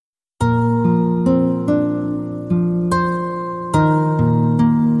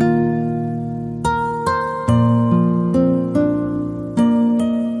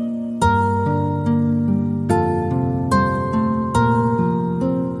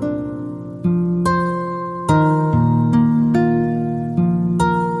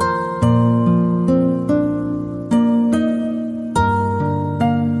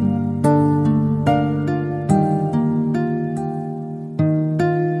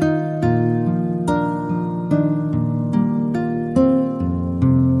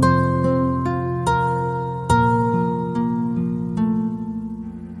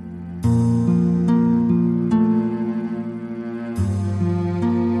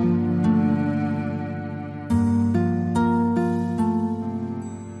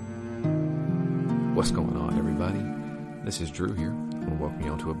This is Drew here. I want to welcome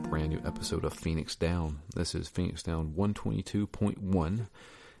you all to a brand new episode of Phoenix Down. This is Phoenix Down 122.1,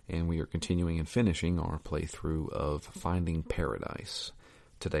 and we are continuing and finishing our playthrough of Finding Paradise.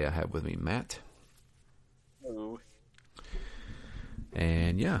 Today I have with me Matt. Hello.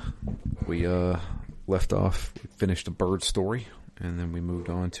 And yeah, we left off, we finished a bird story, and then we moved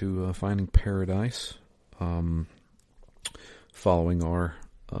on to Finding Paradise, following our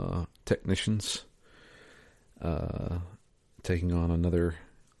technicians, taking on another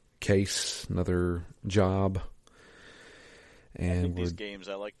case, another job. And I think these games,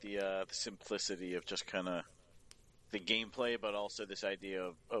 I like the simplicity of just kind of the gameplay, but also this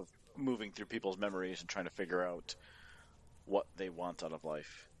idea of moving through people's memories and trying to figure out what they want out of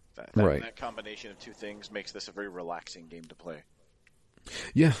life. That combination of two things makes this a very relaxing game to play.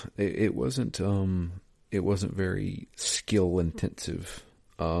 Yeah, it wasn't very skill intensive.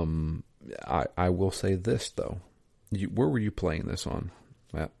 I will say this though. Where were you playing this on,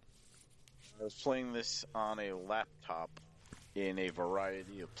 Matt? I was playing this on a laptop in a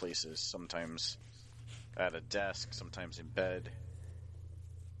variety of places. Sometimes at a desk, sometimes in bed,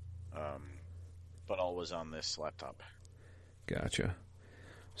 but always on this laptop. Gotcha.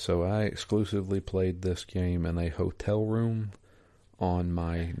 So I exclusively played this game in a hotel room on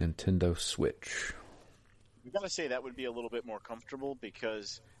my Nintendo Switch. I gotta say that would be a little bit more comfortable,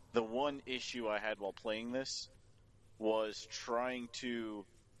 because the one issue I had while playing this was trying to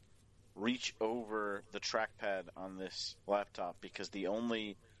reach over the trackpad on this laptop, because the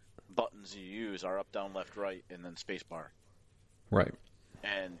only buttons you use are up, down, left, right, and then spacebar. Right.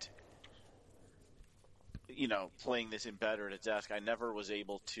 And, you know, playing this in bed or at a desk, I never was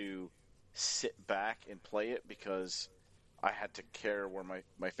able to sit back and play it because I had to care where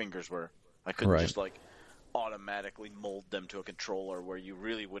my fingers were. I couldn't just, like, automatically mold them to a controller where you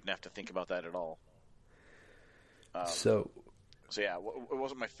really wouldn't have to think about that at all. So yeah, it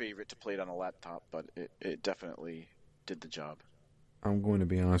wasn't my favorite to play it on a laptop, but it definitely did the job. I'm going to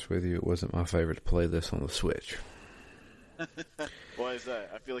be honest with you, it wasn't my favorite to play this on the Switch. Why is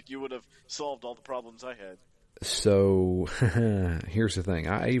that? I feel like you would have solved all the problems I had. So, here's the thing.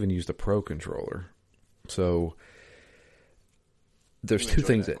 I even used a Pro Controller. So, there's two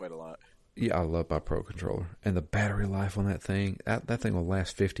things that... quite a lot. Yeah, I love my Pro Controller. And the battery life on that thing will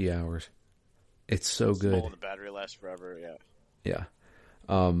last 50 hours. It's so good. Small and the battery lasts forever, yeah. Yeah.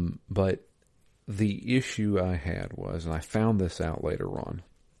 But the issue I had was, and I found this out later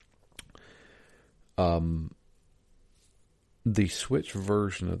on, the Switch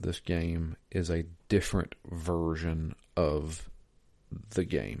version of this game is a different version of the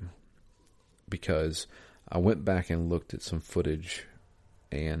game. Because I went back and looked at some footage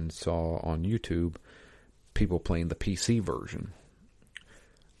and saw on YouTube people playing the PC version.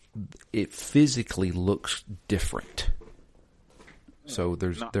 It physically looks different. So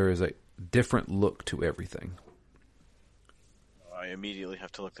there is a different look to everything. I immediately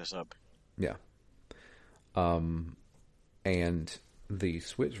have to look this up. Yeah. And the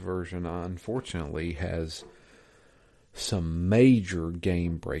Switch version, unfortunately, has some major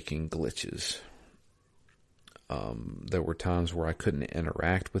game-breaking glitches. There were times where I couldn't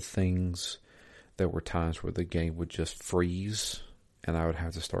interact with things. There were times where the game would just freeze and I would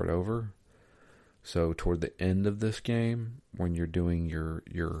have to start over. So toward the end of this game, when you're doing your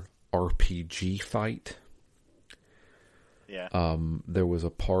RPG fight, there was a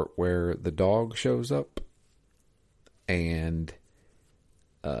part where the dog shows up, and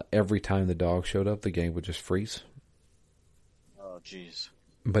every time the dog showed up, the game would just Oh, jeez.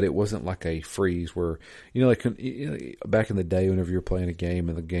 But it wasn't like a freeze where, like back in the day, whenever you're playing a game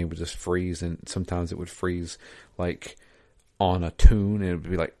and the game would just freeze, and sometimes it would freeze like on a tune, and it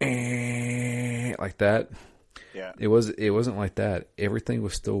would be like like that. Yeah. It wasn't like that. Everything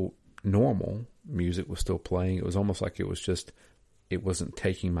was still normal. Music was still playing. It was almost like it wasn't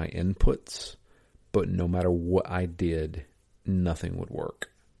taking my inputs, but no matter what I did, nothing would work.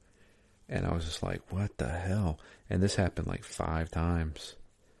 And I was just like, what the hell? And this happened like 5 times.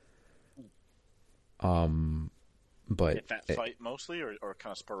 But that fight mostly, or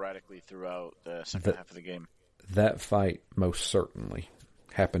kind of sporadically throughout the second half of the game? That fight most certainly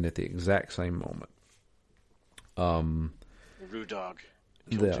happened at the exact same moment. The Roo dog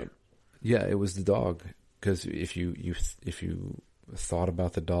killed you. Yeah, it was the dog. Because if you thought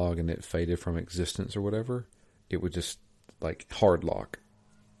about the dog and it faded from existence or whatever, it would just like hard lock,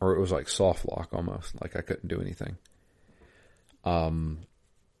 or it was like soft lock almost. Like I couldn't do anything. And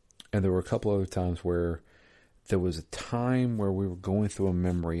there were a couple other times where there was a time where we were going through a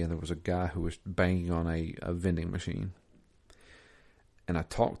memory and there was a guy who was banging on a vending machine. And I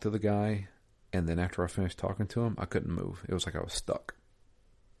talked to the guy and then after I finished talking to him, I couldn't move. It was like I was stuck.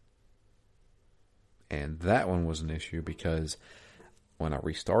 And that one was an issue because when I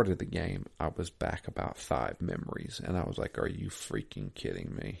restarted the game, I was back about 5 memories. And I was like, are you freaking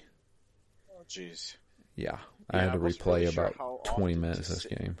kidding me? Oh, jeez. Yeah. I had to replay about 20 minutes of this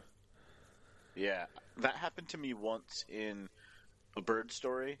game. Yeah. That happened to me once in A Bird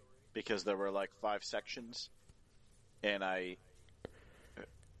Story because there were like 5 sections. And I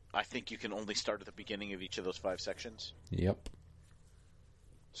think you can only start at the beginning of each of those 5 sections. Yep.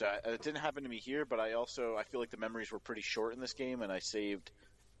 So it didn't happen to me here, but I feel like the memories were pretty short in this game, and I saved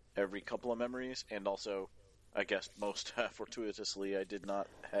every couple of memories, and also, I guess most fortuitously, I did not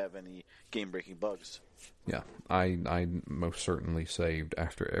have any game-breaking bugs. Yeah, I most certainly saved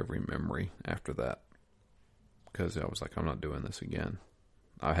after every memory after that, because I was like, I'm not doing this again.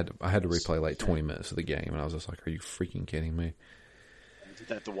 I had to replay like 20 minutes of the game, and I was just like, are you freaking kidding me? I did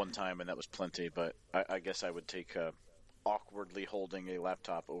that the one time, and that was plenty, but I guess I would take awkwardly holding a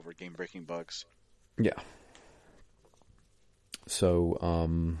laptop over game-breaking bugs. Yeah. So,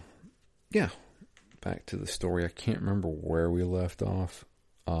 yeah. Back to the story. I can't remember where we left off.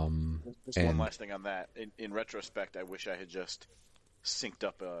 Just one last thing on that. In retrospect, I wish I had just synced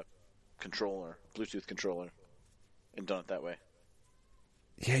up a controller, Bluetooth controller, and done it that way.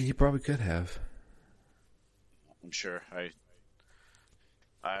 Yeah, you probably could have. I'm sure.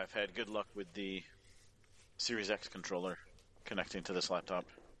 I've had good luck with the Series X controller connecting to this laptop.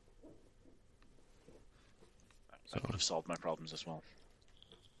 So I would have solved my problems as well.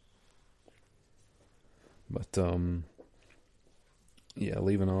 But, yeah,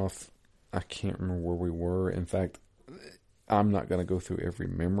 leaving off, I can't remember where we were. In fact, I'm not going to go through every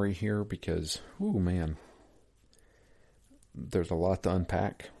memory here because, ooh, man, there's a lot to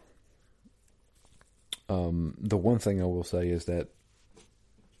unpack. The one thing I will say is that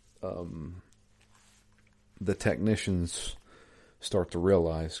the technicians start to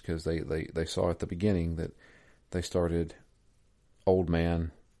realize, because they saw at the beginning that they started old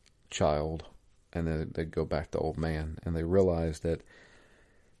man, child, and then they go back to old man, and they realize that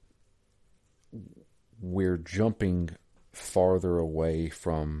we're jumping farther away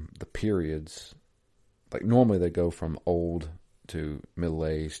from the periods. Like normally they go from old to middle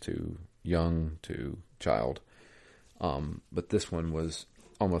age to young to child, but this one was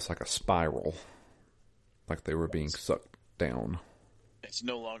almost like a spiral. Like they were being sucked down. It's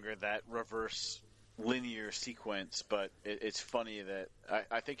no longer that reverse linear sequence, but it's funny that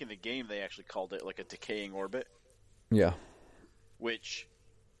I think in the game they actually called it like a decaying orbit. Yeah. Which,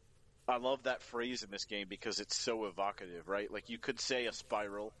 I love that phrase in this game because it's so evocative, right? Like you could say a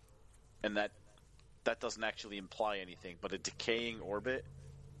spiral, and that doesn't actually imply anything, but a decaying orbit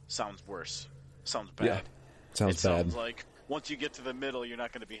sounds worse. Sounds bad. Yeah. Sounds bad. Sounds like once you get to the middle, you're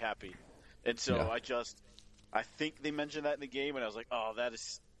not going to be happy. And so yeah. I think they mentioned that in the game, and I was like, oh, that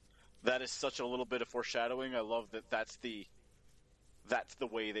is such a little bit of foreshadowing. I love that that's the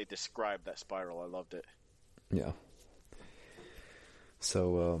way they described that spiral. I loved it. Yeah.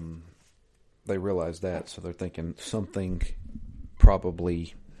 So they realize that, so they're thinking something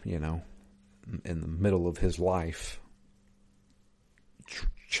probably, in the middle of his life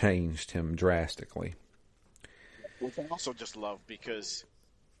changed him drastically. Which I also just love because,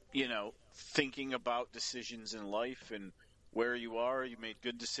 thinking about decisions in life and where you are, you made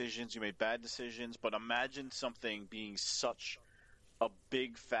good decisions, you made bad decisions, but imagine something being such a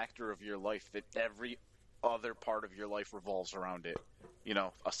big factor of your life that every other part of your life revolves around it.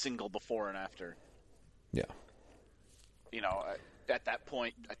 A single before and after. Yeah. At that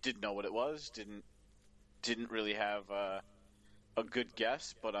point, I didn't know what it was, didn't really have a good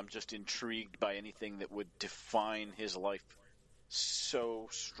guess, but I'm just intrigued by anything that would define his life so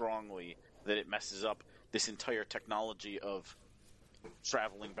strongly that it messes up this entire technology of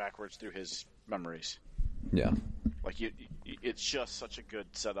traveling backwards through his memories. Yeah. Like, it's just such a good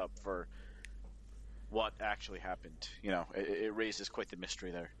setup for what actually happened. It raises quite the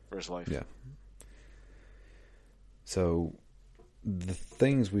mystery there for his life. Yeah. So, the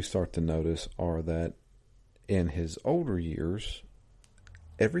things we start to notice are that in his older years,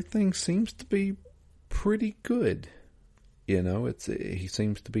 everything seems to be pretty good. He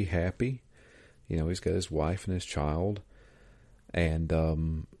seems to be happy. He's got his wife and his child. And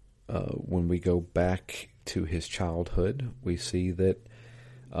when we go back to his childhood, we see that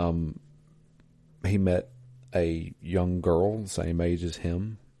he met a young girl the same age as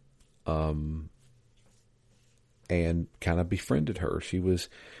him, and kind of befriended her. She was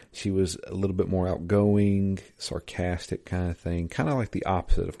a little bit more outgoing, sarcastic kind of thing, kind of like the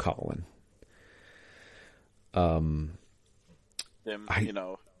opposite of Colin.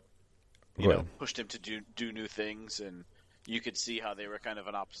 Right. pushed him to do new things, and you could see how they were kind of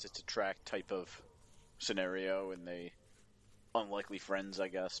an opposite attract type of scenario, and they unlikely friends, I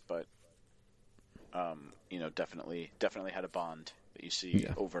guess, but definitely had a bond that you see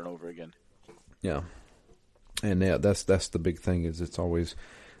over and over again. Yeah. And yeah, that's the big thing is it's always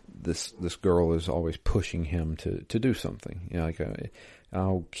this girl is always pushing him to do something. Like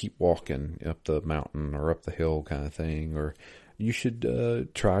I'll keep walking up the mountain or up the hill kind of thing, or you should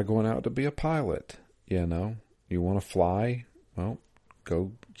try going out to be a pilot. You want to fly? Well,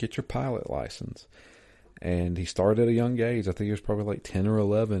 go get your pilot license. And he started at a young age. I think he was probably like 10 or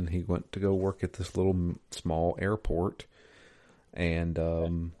 11. He went to go work at this little small airport, and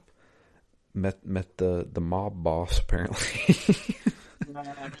met the mob boss apparently. I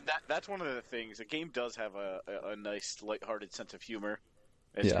mean, that's one of the things. The game does have a nice, lighthearted sense of humor.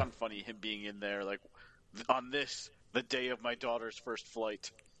 It's kind of funny him being in there, like, on the day of my daughter's first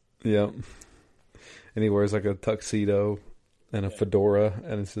flight. Yeah. And he wears like a tuxedo and a fedora,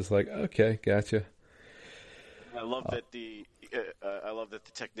 and it's just like, okay, gotcha. I love that the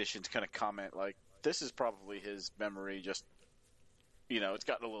technicians kind of comment, like, this is probably his memory, just, it's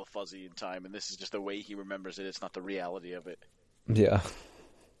gotten a little fuzzy in time, and this is just the way he remembers it. It's not the reality of it. Yeah.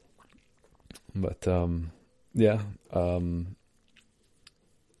 But, yeah.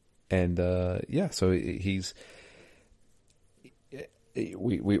 So he's,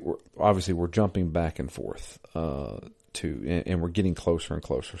 we're obviously we're jumping back and forth, and we're getting closer and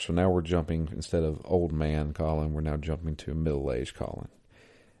closer. So now we're jumping, instead of old man Colin, we're now jumping to middle-aged Colin.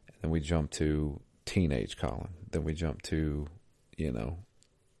 And then we jump to teenage Colin. Then we jump to,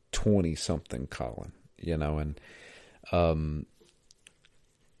 20-something Colin, and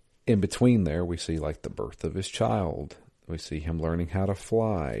in between there, we see like the birth of his child. We see him learning how to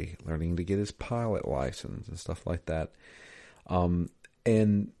fly, learning to get his pilot license and stuff like that.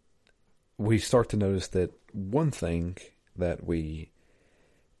 And we start to notice that one thing that we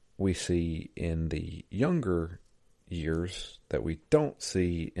see in the younger years that we don't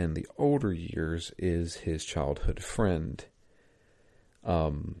see in the older years is his childhood friend.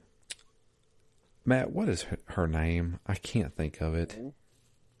 Matt, what is her name? I can't think of it.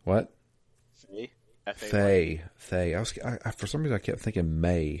 What? Faye. Faye. I for some reason I kept thinking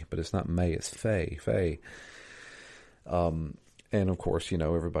May, but it's not May. It's Faye. Faye. And of course,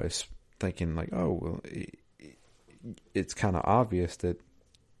 everybody's thinking like, oh, well, it's kind of obvious that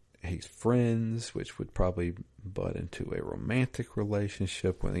he's friends, which would probably butt into a romantic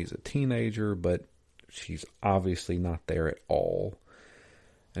relationship when he's a teenager, but she's obviously not there at all.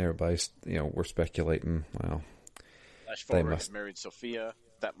 And everybody's, we're speculating, well, they must married Sophia.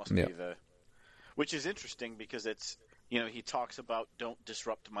 That must be which is interesting because it's, he talks about don't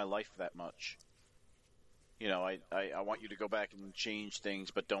disrupt my life that much. I want you to go back and change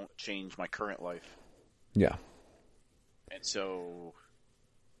things, but don't change my current life. Yeah. And so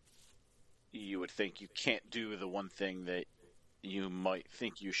you would think you can't do the one thing that you might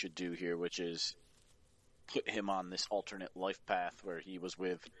think you should do here, which is put him on this alternate life path where he was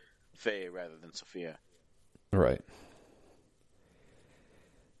with Faye rather than Sophia. Right.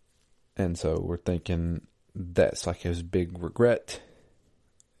 And so we're thinking that's like his big regret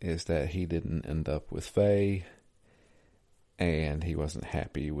is that he didn't end up with Faye, and he wasn't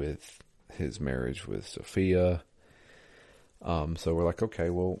happy with his marriage with Sophia. So we're like, okay,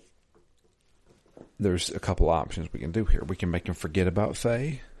 well, there's a couple options we can do here. We can make him forget about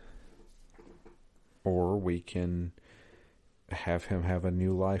Faye, or we can have him have a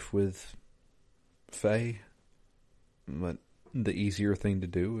new life with Faye. But the easier thing to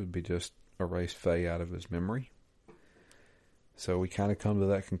do would be just erase Faye out of his memory. So we kind of come to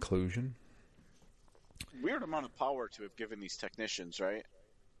that conclusion. Weird amount of power to have given these technicians, right?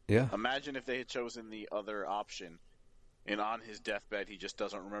 Yeah. Imagine if they had chosen the other option, and on his deathbed he just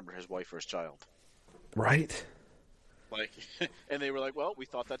doesn't remember his wife or his child. Right. Like, and they were like, well, we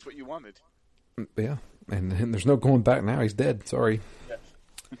thought that's what you wanted. Yeah. And there's no going back now. He's dead. Sorry. Yeah.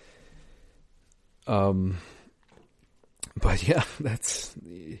 But yeah, that's...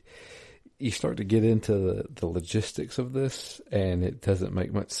 You start to get into the logistics of this, and it doesn't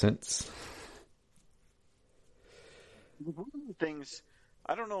make much sense. Things,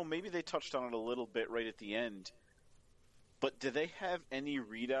 I don't know, maybe they touched on it a little bit right at the end, but do they have any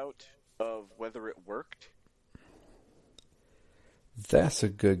readout of whether it worked? That's a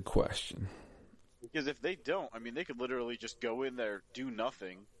good question. Because if they don't, I mean, they could literally just go in there, do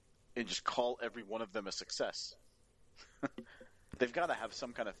nothing, and just call every one of them a success. They've got to have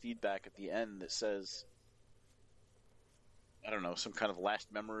some kind of feedback at the end that says, I don't know, some kind of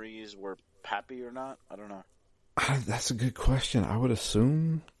last memories were happy or not. I don't know. That's a good question. I would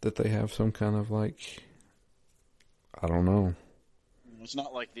assume that they have some kind of like, I don't know. It's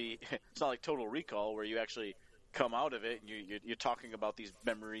not like Total Recall where you actually come out of it and you're talking about these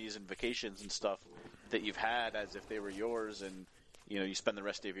memories and vacations and stuff that you've had as if they were yours, and you spend the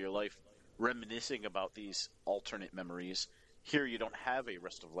rest of your life reminiscing about these alternate memories. Here you don't have a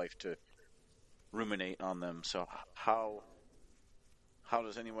rest of life to ruminate on them, so how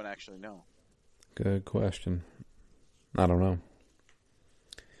does anyone actually know? Good question. I don't know.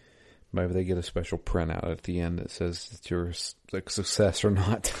 Maybe they get a special printout at the end that says that you're a success or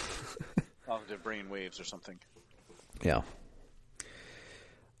not. Their brain waves or something. Yeah.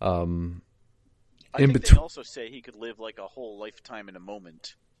 I think they also say he could live like a whole lifetime in a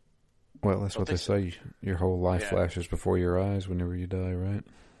moment. Well, that's what they say. Your whole life flashes before your eyes whenever you die, right?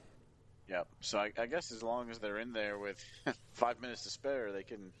 Yeah. So I guess as long as they're in there with 5 minutes to spare, they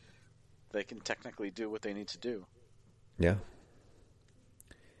can technically do what they need to do. Yeah.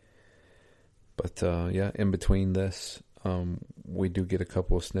 But in between this, we do get a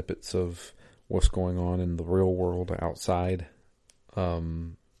couple of snippets of what's going on in the real world outside.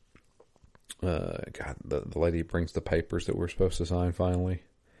 The lady brings the papers that we're supposed to sign finally.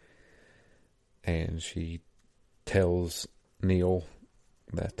 And she tells Neil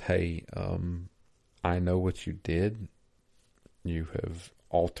that, hey, I know what you did. You have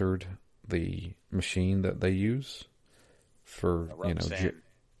altered the machine that they use for, Roxanne.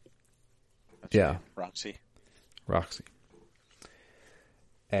 Yeah. Roxy.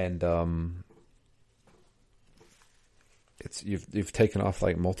 And it's you've taken off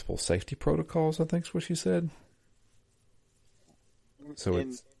like multiple safety protocols, I think is what she said. So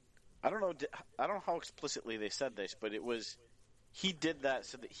I don't know how explicitly they said this, but he did that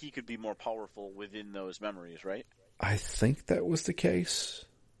so that he could be more powerful within those memories, right? I think that was the case.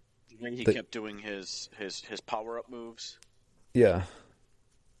 And he kept doing his power-up moves. Yeah.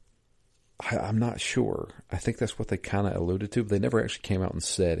 I'm not sure. I think that's what they kind of alluded to, but they never actually came out and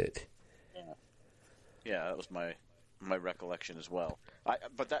said it. Yeah, that was my recollection as well.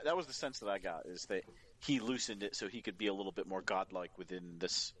 But that was the sense that I got, is that he loosened it so he could be a little bit more godlike within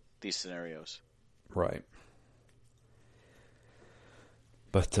these scenarios. Right.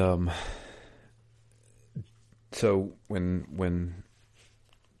 But so when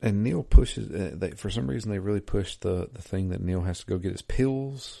and Neil pushes, for some reason they really push the thing that Neil has to go get his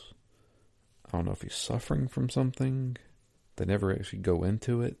pills. I don't know if he's suffering from something. They never actually go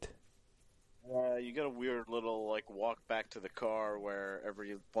into it. You get a weird little walk back to the car where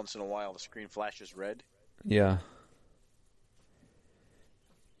every once in a while the screen flashes red. Yeah.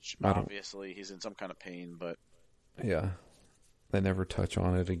 Obviously, he's in some kind of pain, but yeah, they never touch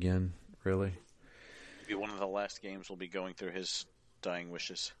on it again. Really. Maybe one of the last games will be going through his dying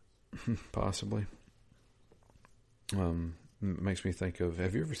wishes. Possibly. Makes me think of,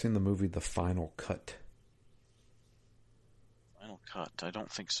 have you ever seen the movie The Final Cut? Final Cut? I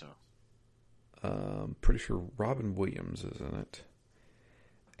don't think so. Pretty sure Robin Williams is in it.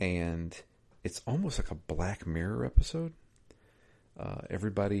 And it's almost like a Black Mirror episode.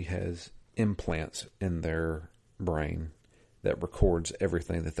 Everybody has implants in their brain that records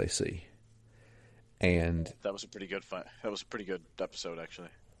everything that they see. And that was a pretty good episode, actually.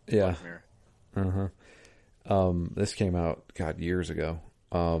 Yeah. Black Mirror. This came out, years ago.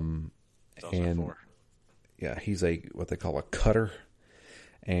 And yeah, he's what they call a cutter,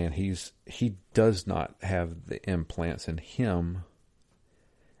 and he does not have the implants in him,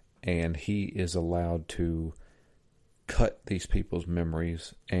 and he is allowed to cut these people's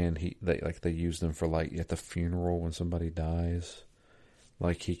memories, and they use them for at the funeral when somebody dies,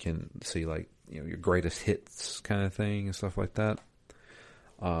 he can see your greatest hits kind of thing and stuff like that.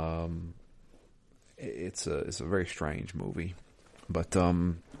 It's a very strange movie, but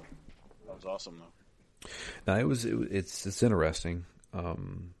that was awesome though. No, it's interesting,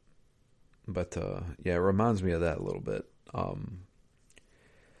 but it reminds me of that a little bit. But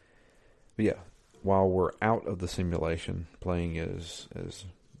yeah, while we're out of the simulation, playing as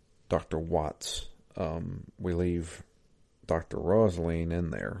Dr. Watts, we leave Dr. Rosaline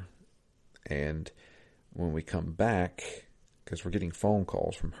in there, and when we come back, because we're getting phone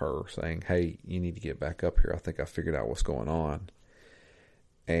calls from her saying, hey, you need to get back up here. I think I figured out what's going on.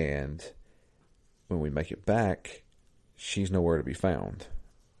 And when we make it back, she's nowhere to be found.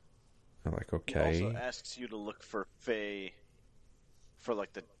 I'm like, okay. It also asks you to look for Faye for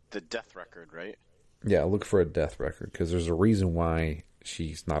the death record, right? Yeah, look for a death record, because there's a reason why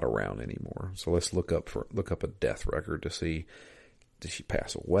she's not around anymore. So let's look up a death record to see, did she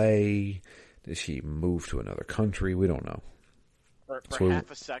pass away? Did she move to another country? We don't know. For half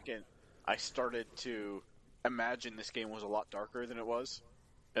a second, I started to imagine this game was a lot darker than it was.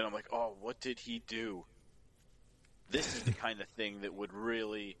 And I'm like, oh, what did he do? This is the kind of thing that would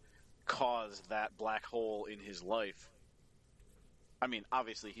really cause that black hole in his life. I mean,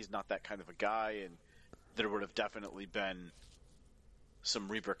 obviously he's not that kind of a guy, and there would have definitely been some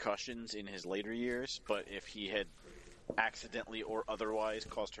repercussions in his later years, but if he had accidentally or otherwise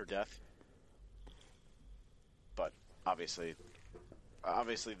caused her death. But obviously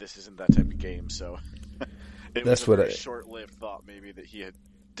this isn't that type of game, so it was a very short-lived thought maybe that he had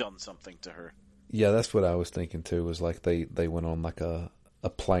done something to her. Yeah, that's what I was thinking too, was like they went on like a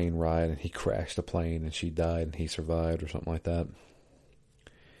plane ride and he crashed a plane and she died and he survived or something like that.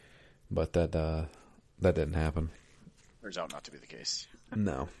 But that didn't happen. Turns out not to be the case.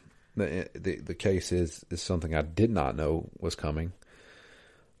 No. The case is something I did not know was coming.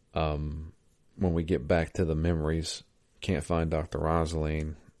 When we get back to the memories, can't find Dr.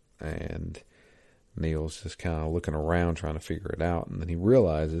 Rosaline, and Neil's just kind of looking around trying to figure it out, and then he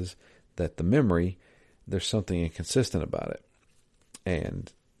realizes that the memory, there's something inconsistent about it,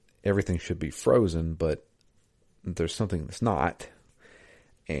 and everything should be frozen, but there's something that's not,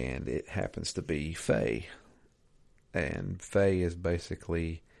 and it happens to be Faye. And Faye is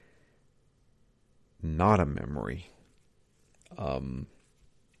basically not a memory.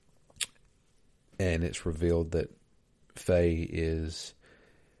 And it's revealed that Faye is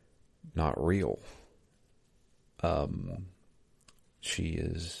not real. She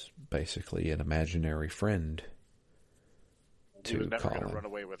is basically an imaginary friend to Colin. He was never going to run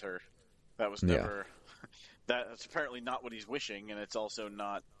away with her. That was never... Yeah. That's apparently not what he's wishing, and it's also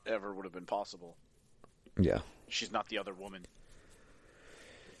not ever would have been possible. Yeah. She's not the other woman.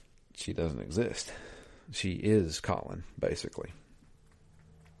 She doesn't exist. She is Colin, basically.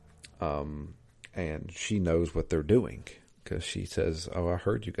 And she knows what they're doing, because she says, oh, I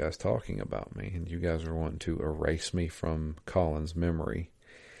heard you guys talking about me, and you guys are wanting to erase me from Colin's memory.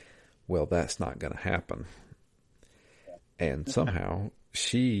 Well, that's not going to happen. And somehow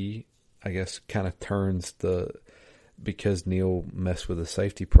she, I guess, kind of turns because Neil messed with the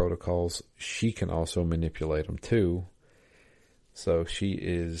safety protocols, she can also manipulate them too. So she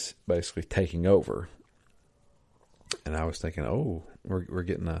is basically taking over. And I was thinking, oh, we're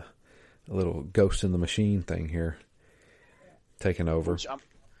getting a little Ghost in the Machine thing here, taking over. Which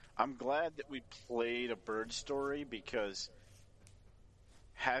I'm glad that we played a Bird story, because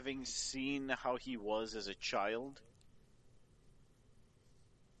having seen how he was as a child,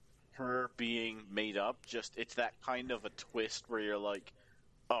 her being made up, it's that kind of a twist where you're like,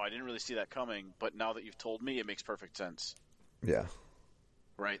 oh, I didn't really see that coming, but now that you've told me, it makes perfect sense. Yeah.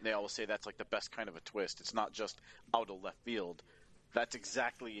 Right? And they always say that's like the best kind of a twist. It's not just out of left field. That's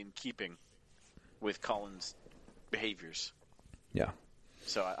exactly in keeping with Colin's behaviors. Yeah.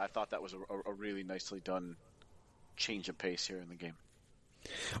 So I thought that was a really nicely done change of pace here in the game.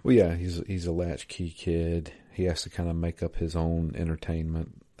 Well, yeah, he's a latchkey kid. He has to kind of make up his own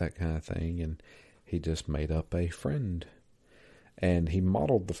entertainment, that kind of thing, and he just made up a friend. And he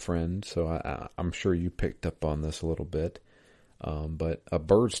modeled the friend, so I'm sure you picked up on this a little bit. But a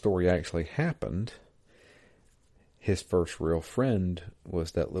Bird story actually happened. His first real friend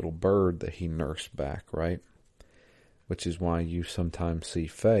was that little bird that he nursed back, right? Which is why you sometimes see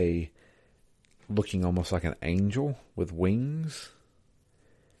Faye looking almost like an angel with wings.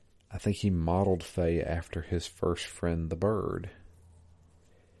 I think he modeled Faye after his first friend, the bird.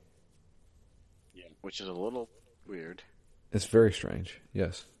 Yeah, which is a little weird. It's very strange,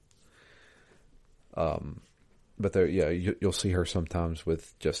 yes. But there, yeah, you'll see her sometimes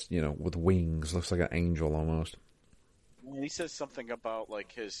with just, with wings. Looks like an angel almost. He says something about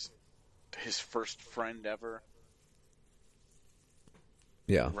like his first friend ever.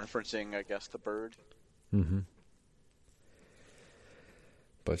 Yeah. Referencing, I guess, the bird. Mm-hmm.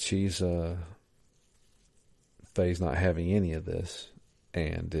 But Faye's not having any of this,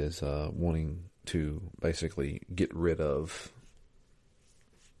 and is wanting to basically get rid of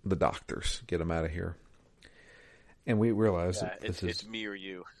the doctors, get them out of here. And we realize that it's me or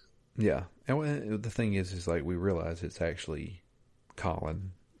you. Yeah, and the thing is like we realize it's actually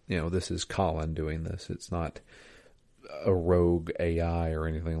Colin. This is Colin doing this. It's not a rogue AI or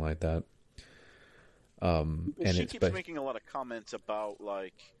anything like that. And she keeps making a lot of comments about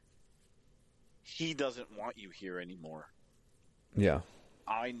like he doesn't want you here anymore. Yeah,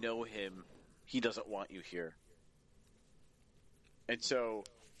 I know him. He doesn't want you here, and so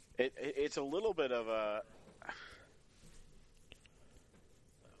it's a little bit of a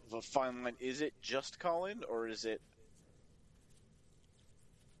fine line. Is it just Colin, or is it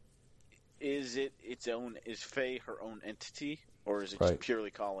its own? Is Faye her own entity, or is it just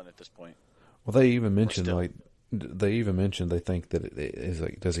purely Colin at this point? Well, they even mentioned still- like they think that it is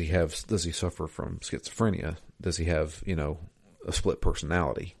like does he suffer from schizophrenia? Does he have a split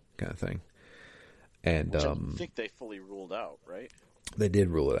personality kind of thing? And Which I don't think they fully ruled out, right? they did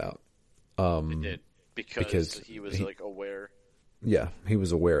rule it out. They did because he was like aware. Yeah, he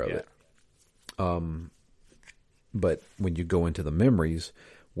was aware of Yeah. it. But when you go into the memories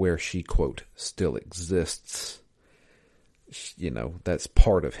where she, quote, still exists, that's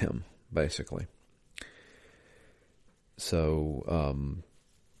part of him, basically. So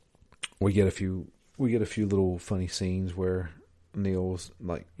we get a few little funny scenes where Neil's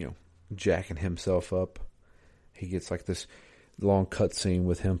like, jacking himself up. He gets like this long cut scene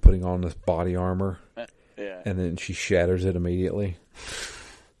with him putting on this body armor. Yeah. And then she shatters it immediately.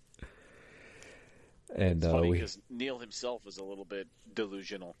 And It's funny because Neil himself is a little bit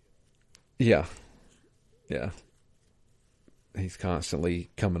delusional. Yeah. He's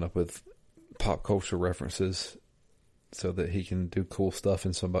constantly coming up with pop culture references so that he can do cool stuff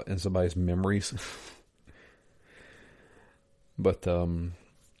in somebody's memories. But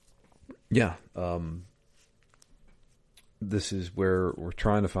this is where we're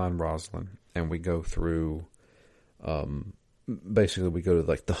trying to find Rosalind, and we go through. Basically, we go to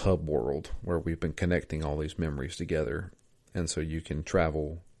like the hub world where we've been connecting all these memories together, and so you can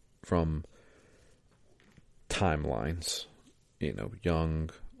travel from timelines, young,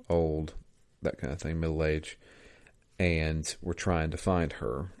 old, that kind of thing, middle age, and we're trying to find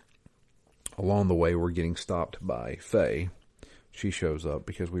her. Along the way, we're getting stopped by Faye. She shows up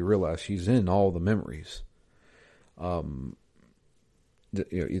because we realize she's in all the memories, either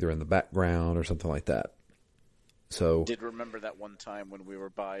in the background or something like that. So, did remember that one time when we were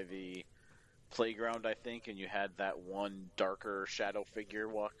by the playground, I think, and you had that one darker shadow figure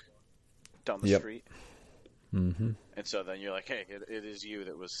walk down the street. Mm-hmm. And so then you're like, hey, it is you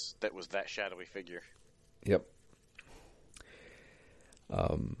that was that shadowy figure. Yep.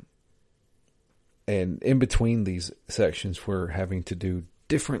 And in between these sections, we're having to do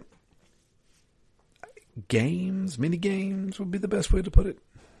different games, mini games would be the best way to put it.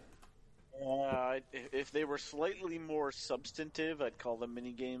 If they were slightly more substantive, I'd call them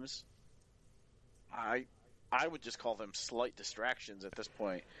mini games. I would just call them slight distractions at this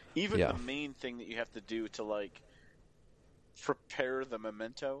point. Even the main thing that you have to do to like prepare the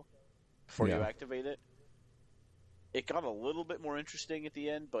memento before you activate it. It got a little bit more interesting at the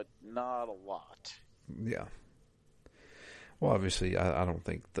end, but not a lot. Yeah. Well, obviously, I don't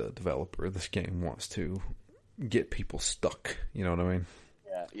think the developer of this game wants to get people stuck. You know what I mean?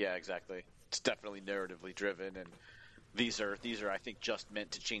 Yeah, exactly. It's definitely narratively driven, and these are I think just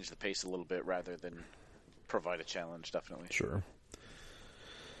meant to change the pace a little bit rather than provide a challenge. Definitely. Sure.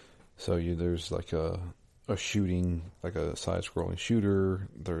 So there's like a shooting, like a side-scrolling shooter.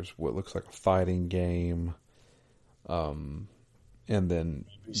 There's what looks like a fighting game. And then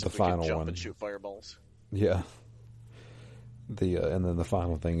the final jump one, and shoot fireballs. Yeah. And then the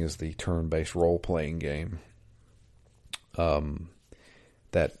final thing is the turn-based role-playing game.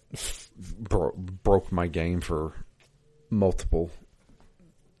 That broke my game for multiple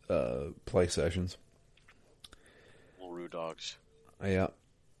play sessions. Little Roo dogs. Yeah.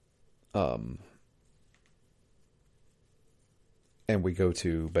 And we go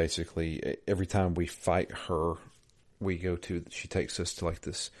to basically every time we fight her, she takes us to like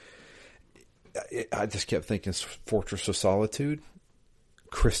this. I just kept thinking Fortress of Solitude,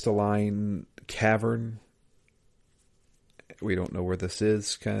 crystalline cavern. We don't know where this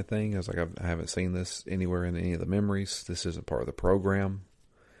is, kind of thing. I was like, I haven't seen this anywhere in any of the memories. This isn't part of the program.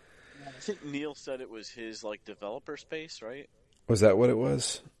 I think Neil said it was his like developer space, right? Was that what it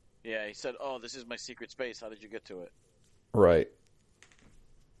was? Yeah, he said, "Oh, this is my secret space. How did you get to it?" Right.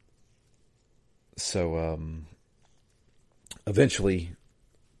 So, eventually,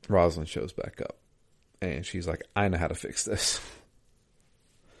 Rosalind shows back up, and she's like, "I know how to fix this."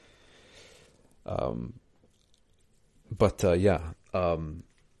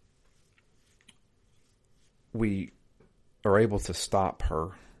 We are able to stop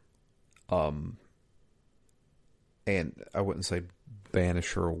her, and I wouldn't say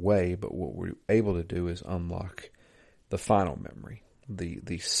banish her away, but what we're able to do is unlock the final memory,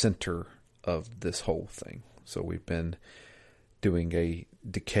 the center of this whole thing. So we've been doing a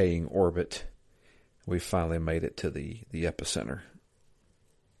decaying orbit. We finally made it to the epicenter.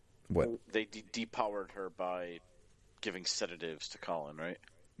 What? They depowered her by giving sedatives to Colin, right?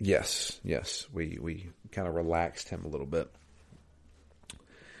 Yes. We kind of relaxed him a little bit.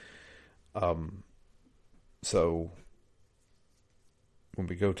 So when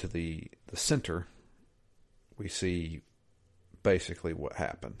we go to the center, we see basically what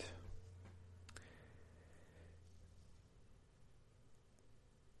happened.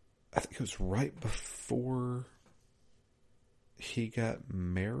 I think it was right before he got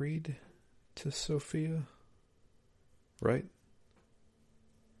married to Sophia, right?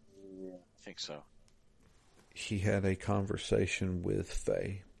 Yeah, I think so. He had a conversation with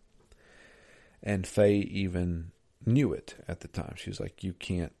Faye, and Faye even knew it at the time. She was like,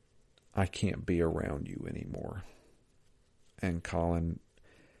 I can't be around you anymore. And Colin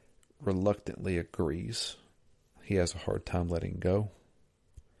reluctantly agrees. He has a hard time letting go.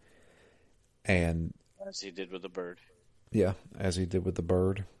 And as he did with the bird. Yeah, as he did with the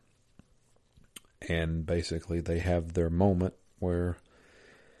bird. And basically they have their moment where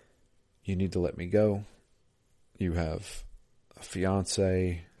you need to let me go. You have a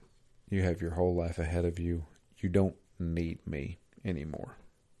fiance. You have your whole life ahead of you. You don't need me anymore.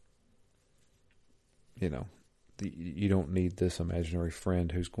 You know, you don't need this imaginary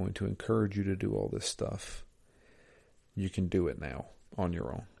friend who's going to encourage you to do all this stuff. You can do it now on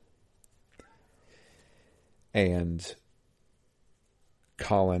your own. And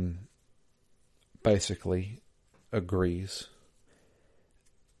Colin basically agrees.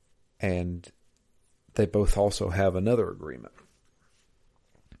 And they both also have another agreement.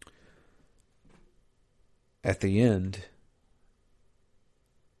 At the end,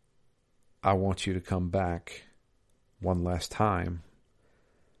 I want you to come back one last time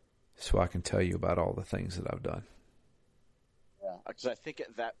so I can tell you about all the things that I've done. Yeah, because I think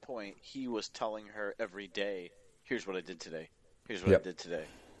at that point he was telling her every day, here's what I did today. Here's what I did today.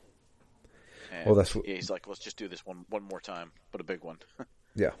 And well, that's what, he's like, let's just do this one more time, but a big one.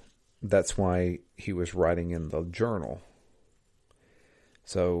 Yeah. That's why he was writing in the journal.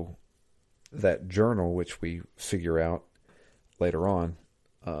 So that journal, which we figure out later on,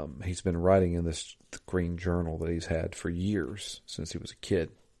 he's been writing in this green journal that he's had for years, since he was a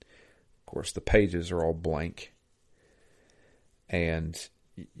kid. Of course, the pages are all blank. And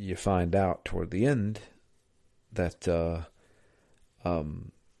you find out toward the end that there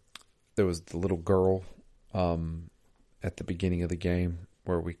was the little girl at the beginning of the game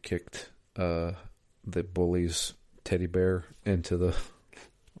where we kicked the bully's teddy bear into the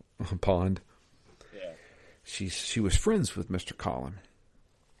pond. Yeah. She was friends with Mr. Colin.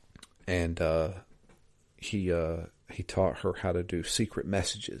 And he taught her how to do secret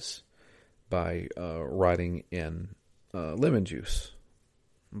messages by writing in lemon juice.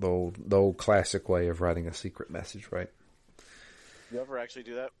 The old classic way of writing a secret message, right? You ever actually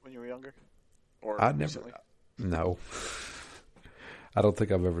do that when you were younger? Or I recently? No. I don't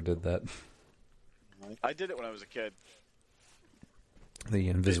think I've ever did that. I did it when I was a kid. The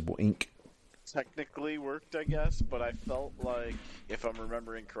invisible ink. Technically worked, I guess, but I felt like, if I'm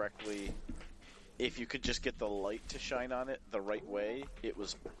remembering correctly, if you could just get the light to shine on it the right way, it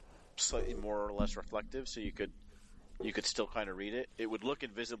was slightly more or less reflective, so you could still kind of read it. It would look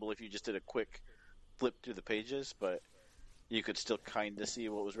invisible if you just did a quick flip through the pages, but you could still kind of see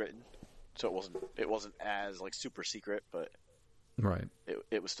what was written. So it wasn't as like super secret, but right.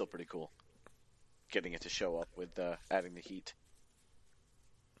 It was still pretty cool. Getting it to show up with adding the heat.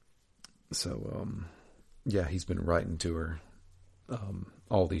 So, yeah, he's been writing to her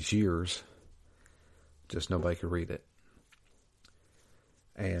all these years. Just nobody could read it.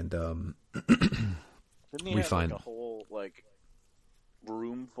 And Didn't he have like a whole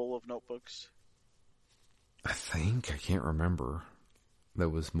room full of notebooks? I can't remember. There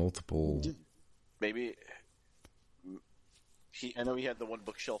was multiple. Maybe I know he had the one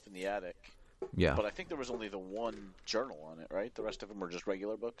bookshelf in the attic. Yeah, but I think there was only the one journal on it, right? The rest of them were just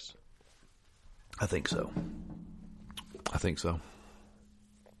regular books. I think so.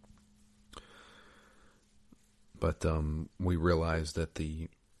 But we realized that the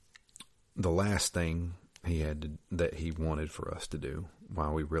last thing that he wanted for us to do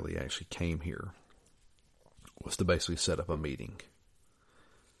while we really actually came here was to basically set up a meeting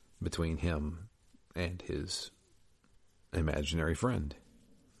between him and his imaginary friend.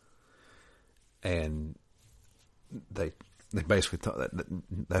 And they basically thought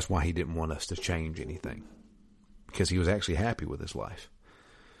that's why he didn't want us to change anything, because he was actually happy with his life.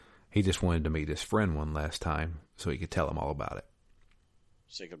 He just wanted to meet his friend one last time so he could tell him all about it.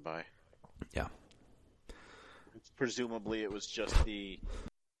 Say goodbye. Yeah. Presumably it was just the,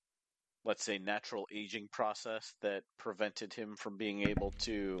 let's say, natural aging process that prevented him from being able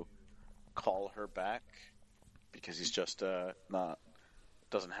to call her back, because he's just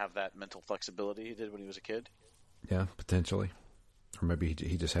doesn't have that mental flexibility he did when he was a kid. Yeah, potentially. Or maybe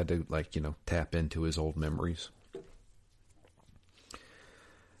he just had to, tap into his old memories.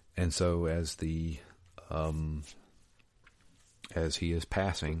 And so as as he is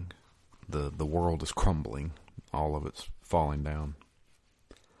passing, the world is crumbling. All of it's falling down.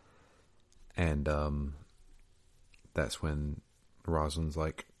 And that's when Rosalind's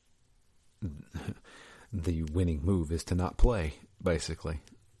like, the winning move is to not play, basically.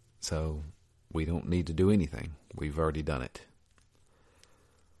 So we don't need to do anything. We've already done it.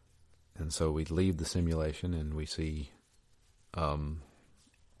 And so we leave the simulation and we see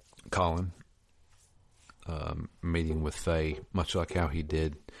Colin meeting with Faye, much like how he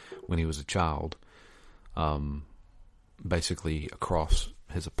did when he was a child, basically across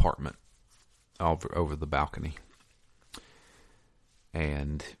his apartment over the balcony.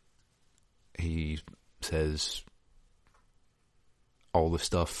 And he says all the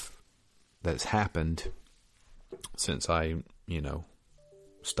stuff that's happened since I,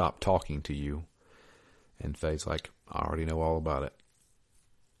 stopped talking to you. And Faye's like, I already know all about it.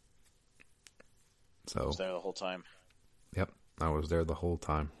 So, I was there the whole time. Yep, I was there the whole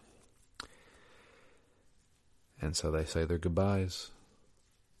time. And so they say their goodbyes.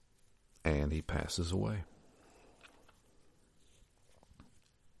 And he passes away.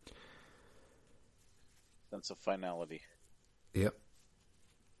 Sense of finality. Yep.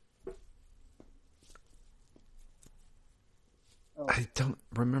 I don't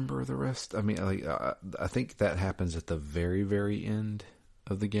remember the rest. I mean, I think that happens at the very, very end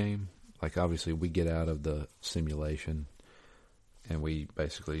of the game. Like, obviously, we get out of the simulation, and we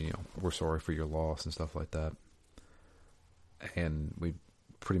basically, we're sorry for your loss and stuff like that. And we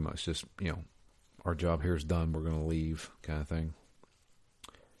pretty much just, our job here is done. We're going to leave, kind of thing.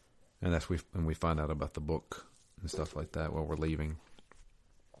 And that's when we find out about the book and stuff like that while we're leaving.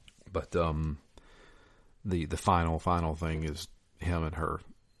 But the final thing is him and her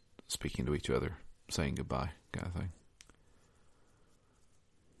speaking to each other, saying goodbye, kind of thing.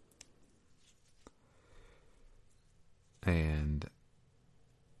 And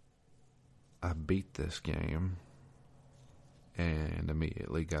I beat this game and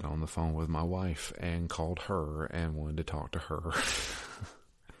immediately got on the phone with my wife and called her and wanted to talk to her.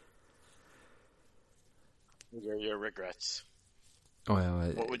 Your regrets.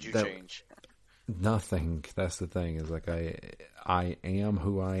 Well, what would you change? Nothing. That's the thing. Is like I am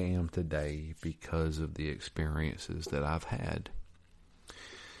who I am today because of the experiences that I've had,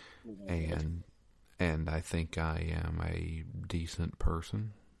 and I think I am a decent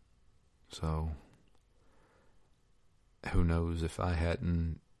person. So who knows, if I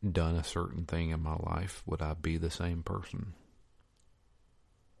hadn't done a certain thing in my life, would I be the same person?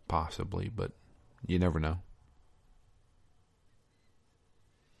 Possibly, but you never know.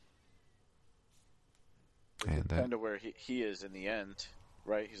 And that kind of where he is in the end,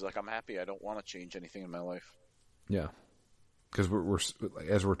 right? He's like, I'm happy. I don't want to change anything in my life. Yeah, because we're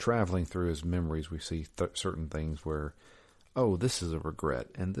as we're traveling through his memories, we see certain things where, oh, this is a regret,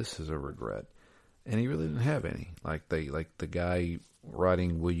 and this is a regret, and he really didn't have any. Like the guy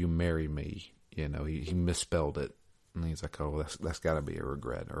writing, "Will you marry me?" He misspelled it, and he's like, oh, that's got to be a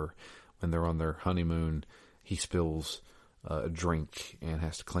regret. Or when they're on their honeymoon, he spills a drink and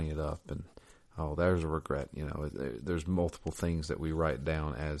has to clean it up, and oh, there's a regret. There's multiple things that we write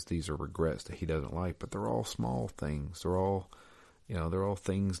down as these are regrets that he doesn't like, but they're all small things. They're all, they're all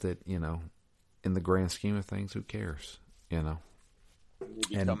things that, in the grand scheme of things, who cares, They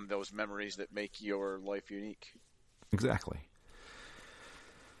become those memories that make your life unique. Exactly.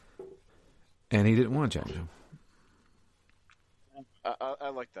 And he didn't want to change them. I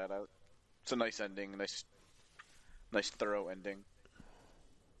like that. It's a nice ending, nice thorough ending.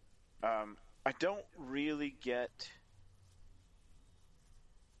 I don't really get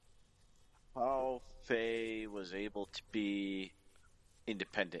how Faye was able to be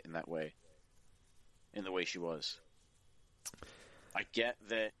independent in that way, in the way she was. I get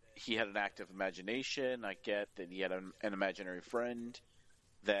that he had an active imagination. I get that he had an imaginary friend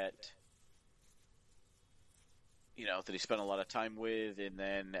that, that he spent a lot of time with, and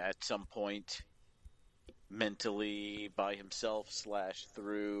then at some point, mentally by himself /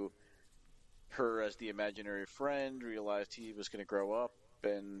 through her as the imaginary friend, realized he was going to grow up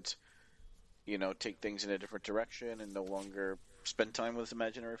and, take things in a different direction and no longer spend time with his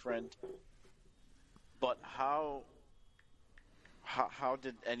imaginary friend. But how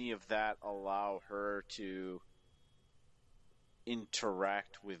did any of that allow her to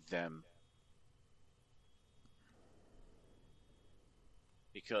interact with them?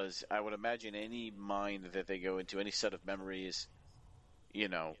 Because I would imagine any mind that they go into, any set of memories,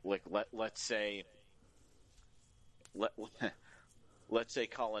 like let's say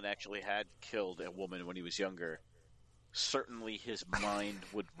Colin actually had killed a woman when he was younger. Certainly his mind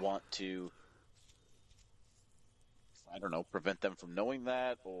would want to, I don't know, prevent them from knowing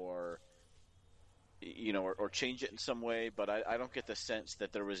that, or or change it in some way. But I don't get the sense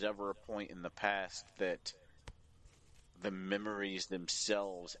that there was ever a point in the past that the memories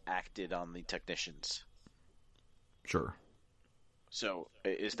themselves acted on the technicians. Sure. So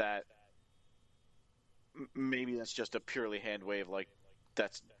is that maybe that's just a purely hand wave? Like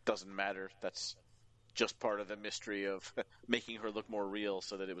that doesn't matter. That's just part of the mystery of making her look more real,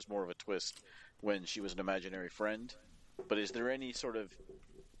 so that it was more of a twist when she was an imaginary friend. But is there any sort of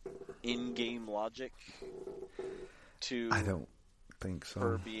in-game logic to I don't think so.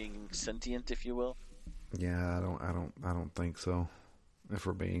 her being sentient, if you will? Yeah, I don't think so. If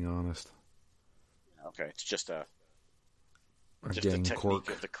we're being honest. Okay, it's just a game technique quirk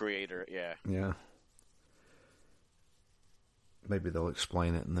of the creator. Yeah. Yeah. Maybe they'll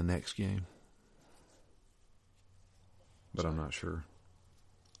explain it in the next game, but I'm not sure.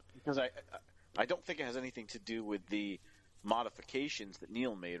 Because I don't think it has anything to do with the modifications that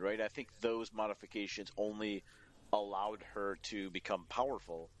Neil made, right? I think those modifications only allowed her to become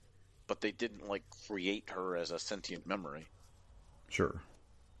powerful, but they didn't create her as a sentient memory. Sure.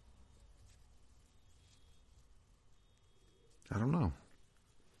 I don't know.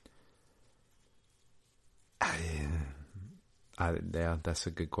 Yeah, that's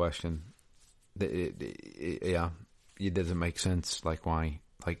a good question. Yeah, it doesn't make sense. Why?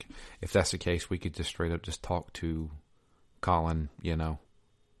 If that's the case, we could just straight up just talk to Colin, at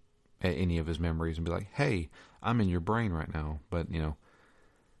any of his memories and be like, "Hey, I'm in your brain right now." But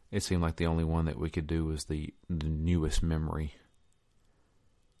it seemed like the only one that we could do was the newest memory,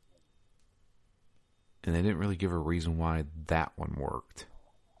 and they didn't really give a reason why that one worked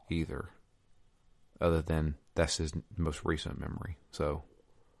either, other than that's his most recent memory, so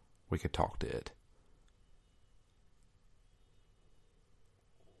we could talk to it.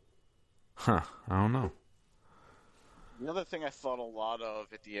 I don't know. The other thing I thought a lot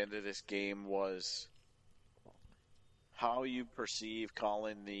of at the end of this game was how you perceive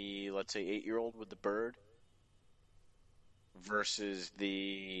Colin, the, let's say, 8-year-old with the bird, versus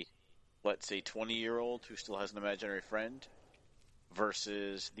the, let's say, 20-year-old who still has an imaginary friend,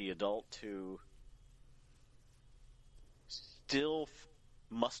 versus the adult who still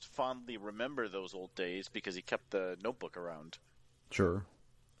must fondly remember those old days because he kept the notebook around. Sure.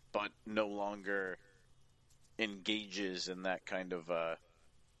 But no longer engages in that kind of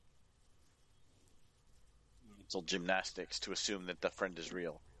mental gymnastics to assume that the friend is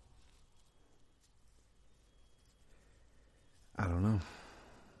real. I don't know.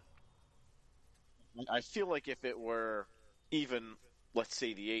 I feel like if it were even, let's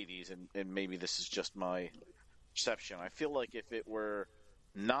say, the 80s, and maybe this is just my perception, I feel like if it were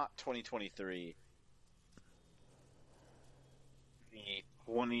not 2023, the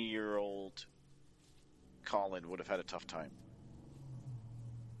 20-year-old Colin would have had a tough time.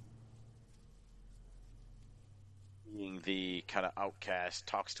 Being the kind of outcast,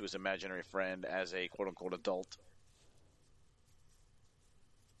 talks to his imaginary friend as a quote-unquote adult.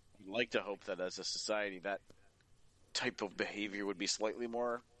 I'd like to hope that as a society, that type of behavior would be slightly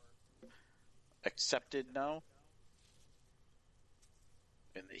more accepted now.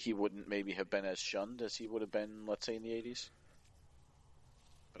 And that he wouldn't maybe have been as shunned as he would have been, let's say, in the 80s.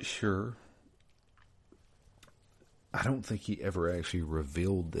 Sure. I don't think he ever actually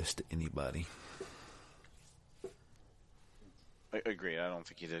revealed this to anybody. I agree. I don't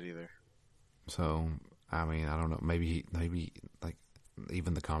think he did either. So, I mean, I don't know. Maybe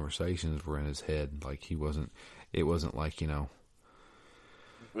even the conversations were in his head. It wasn't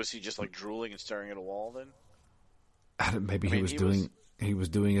Was he just drooling and staring at a wall then? Maybe he was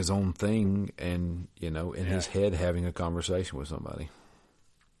doing his own thing and, in his head having a conversation with somebody.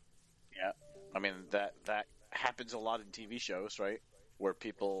 Yeah. I mean, that happens a lot in TV shows, right? Where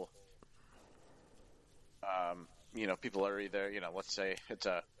people, people are either, let's say it's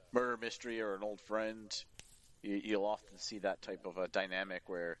a murder mystery or an old friend. You'll often see that type of a dynamic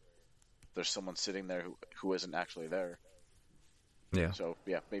where there's someone sitting there who isn't actually there. Yeah. So,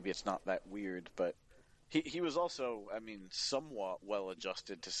 yeah, maybe it's not that weird, but he was also, somewhat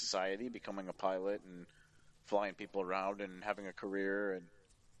well-adjusted to society, becoming a pilot and flying people around and having a career and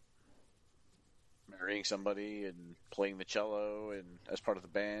marrying somebody and playing the cello and as part of the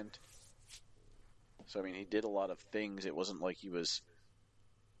band. So, he did a lot of things. It wasn't like he was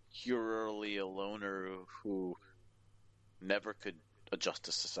purely a loner who never could adjust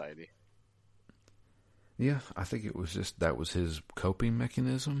to society. Yeah, I think it was just that was his coping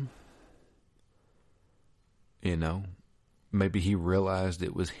mechanism. Maybe he realized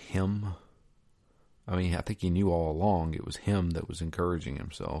it was him. I think he knew all along it was him that was encouraging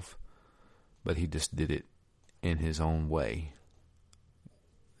himself, but he just did it in his own way.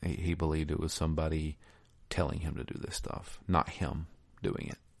 He believed it was somebody telling him to do this stuff, not him doing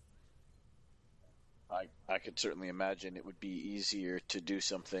it. I could certainly imagine it would be easier to do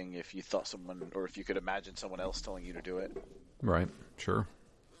something if you thought someone, or if you could imagine someone else telling you to do it. Right, sure.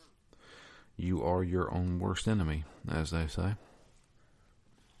 You are your own worst enemy, as they say.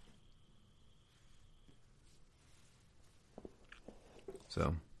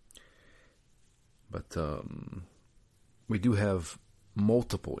 So, but we do have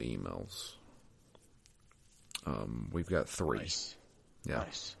multiple emails. We've got 3. Nice. Yeah.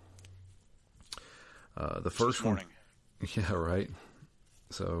 Nice. The first one, morning. yeah, right.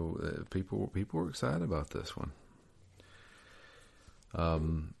 So people were excited about this one.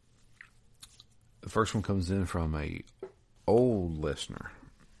 The first one comes in from a old listener,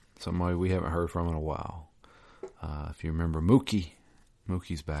 somebody we haven't heard from in a while. If you remember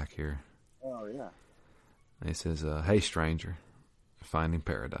Mookie's back here. Oh yeah. And he says, "Hey stranger, finding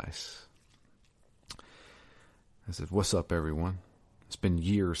paradise." I said, "What's up, everyone? It's been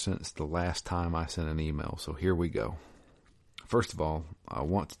years since the last time I sent an email, so here we go. First of all, I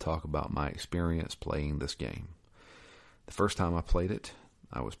want to talk about my experience playing this game. The first time I played it,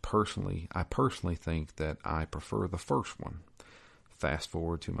 I personally think that I prefer the first one. Fast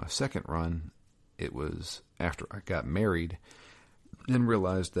forward to my second run, it was after I got married, then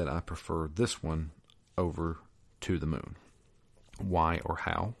realized that I preferred this one over To the Moon. Why or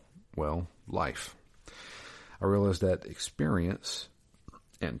how? Well, life. I realized that experience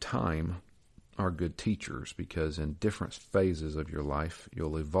and time are good teachers because in different phases of your life,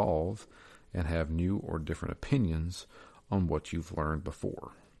 you'll evolve and have new or different opinions on what you've learned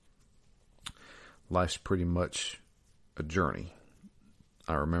before. Life's pretty much a journey.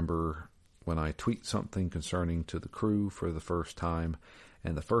 I remember when I tweet something concerning To the Crew for the first time,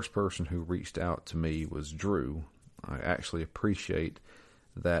 and the first person who reached out to me was Drew. I actually appreciated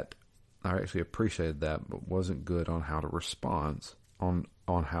that, but wasn't good on how to respond, on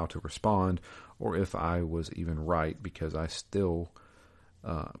how to respond, or if I was even right because I was still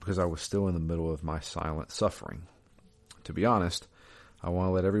in the middle of my silent suffering. To be honest, I want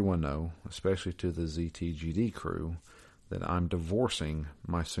to let everyone know, especially to the ZTGD crew, that I'm divorcing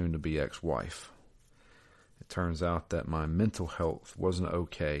my soon-to-be ex-wife. It turns out that my mental health wasn't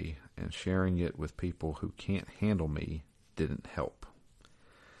okay, and sharing it with people who can't handle me didn't help.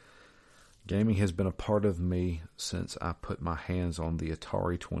 Gaming has been a part of me since I put my hands on the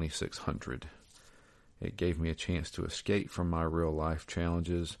Atari 2600. It gave me a chance to escape from my real-life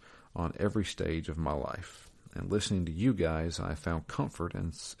challenges on every stage of my life. And listening to you guys, I found comfort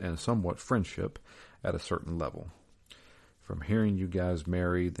and somewhat friendship at a certain level. From hearing you guys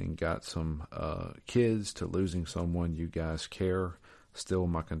married and got some kids to losing someone you guys care, still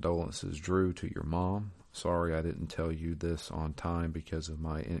my condolences, Drew, to your mom. Sorry I didn't tell you this on time because of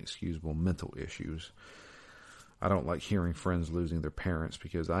my inexcusable mental issues. I don't like hearing friends losing their parents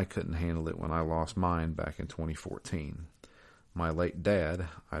because I couldn't handle it when I lost mine back in 2014. My late dad,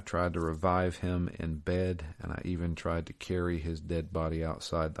 I tried to revive him in bed, and I even tried to carry his dead body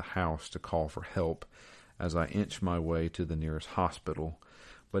outside the house to call for help as I inched my way to the nearest hospital,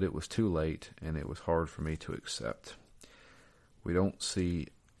 but it was too late, and it was hard for me to accept. We don't see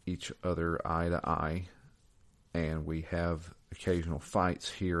each other eye to eye, and we have occasional fights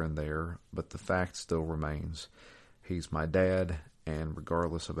here and there, but the fact still remains. He's my dad, and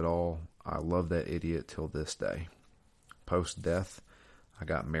regardless of it all, I love that idiot till this day. Post-death, I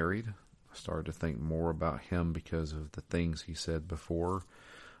got married. I started to think more about him because of the things he said before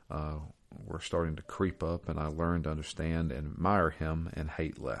were starting to creep up, and I learned to understand and admire him and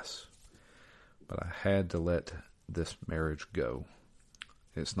hate less. But I had to let this marriage go.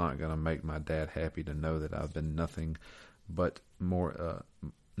 It's not going to make my dad happy to know that I've been nothing but more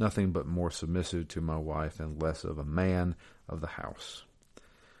submissive to my wife and less of a man of the house.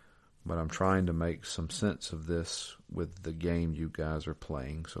 But I'm trying to make some sense of this with the game you guys are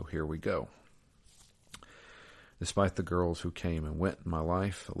playing, so here we go. Despite the girls who came and went in my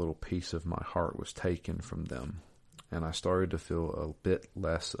life, a little piece of my heart was taken from them, and I started to feel a bit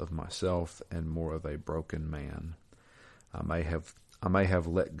less of myself and more of a broken man. I may have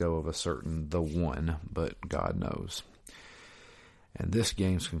let go of a certain the one, but God knows. And this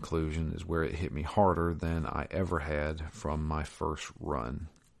game's conclusion is where it hit me harder than I ever had from my first run.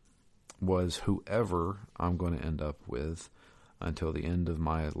 Was whoever I'm going to end up with until the end of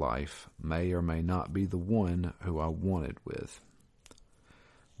my life may or may not be the one who I wanted with.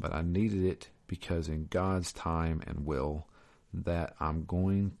 But I needed it because in God's time and will that I'm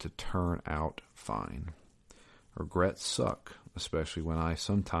going to turn out fine. Regrets suck, especially when I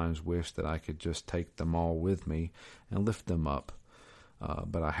sometimes wish that I could just take them all with me and lift them up.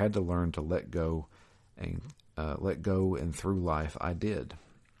 but I had to learn to let go, and through life I did.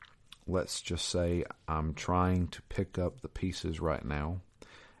 Let's just say I'm trying to pick up the pieces right now,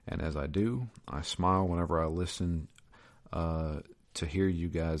 and as I do, I smile whenever I listen to hear you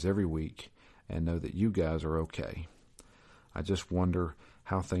guys every week and know that you guys are okay. I just wonder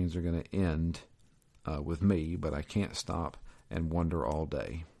how things are going to end with me, but I can't stop and wonder all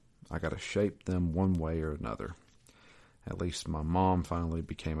day. I got to shape them one way or another. At least my mom finally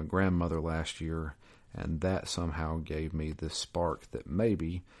became a grandmother last year, and that somehow gave me this spark that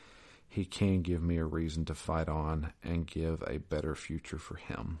maybe he can give me a reason to fight on and give a better future for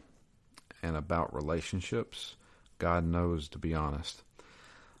him. And about relationships, God knows, to be honest.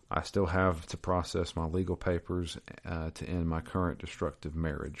 I still have to process my legal papers to end my current destructive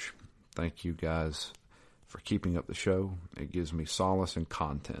marriage. Thank you guys for keeping up the show. It gives me solace and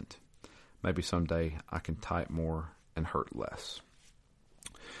content. Maybe someday I can type more and hurt less.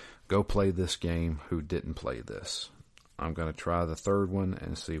 Go play this game who didn't play this. I'm going to try the third one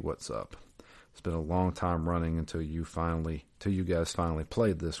and see what's up. It's been a long time running until you guys finally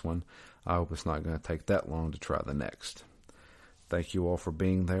played this one. I hope it's not going to take that long to try the next. Thank you all for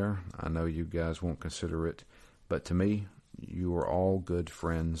being there. I know you guys won't consider it, but to me, you are all good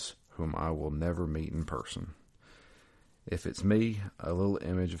friends whom I will never meet in person. If it's me, a little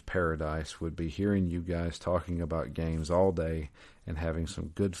image of paradise would be hearing you guys talking about games all day and having some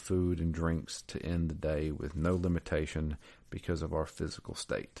good food and drinks to end the day with no limitation because of our physical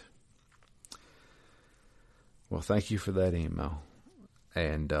state. Well, thank you for that email.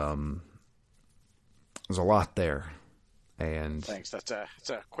 And there's a lot there. And thanks. That's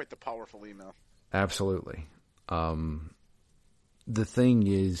quite the powerful email. Absolutely. The thing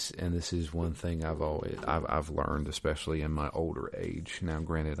is, and this is one thing I've learned, especially in my older age. Now,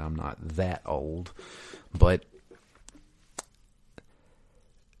 granted, I'm not that old, but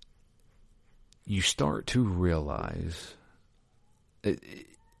you start to realize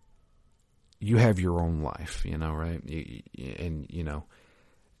you have your own life, right?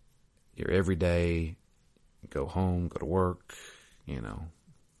 Your everyday, go home, go to work,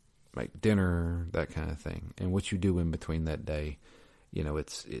 make dinner, that kind of thing. And what you do in between that day,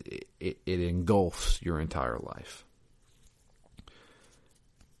 it engulfs your entire life.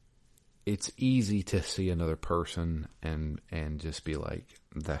 It's easy to see another person and just be like,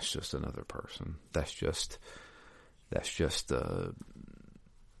 that's just another person. That's just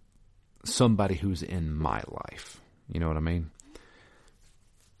somebody who's in my life. You know what I mean?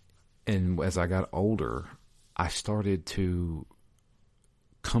 And as I got older, I started to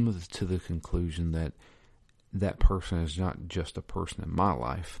come to the conclusion that that person is not just a person in my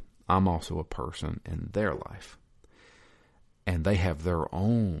life. I'm also a person in their life. And they have their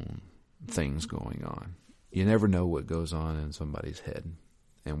own things going on. You never know what goes on in somebody's head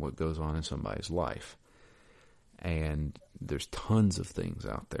and what goes on in somebody's life. And there's tons of things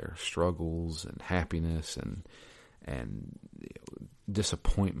out there, struggles and happiness and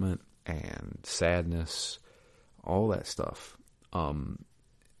disappointment and sadness, all that stuff.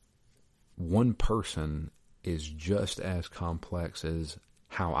 One person is just as complex as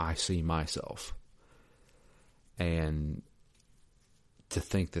how I see myself. And to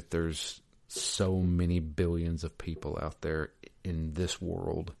think that there's so many billions of people out there in this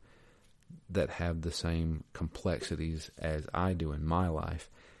world that have the same complexities as I do in my life,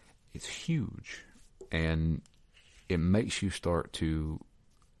 it's huge. And it makes you start to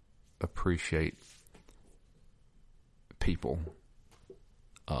appreciate people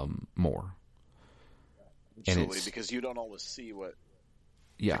more. Absolutely, because you don't always see what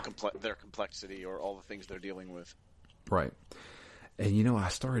their complexity or all the things they're dealing with. Right. And I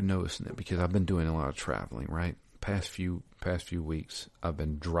started noticing it because I've been doing a lot of traveling, right? Past few weeks, I've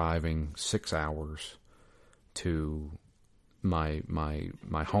been driving 6 hours to my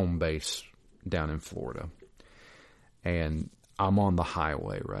home base down in Florida. And I'm on the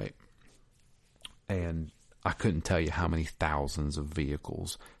highway, right? And I couldn't tell you how many thousands of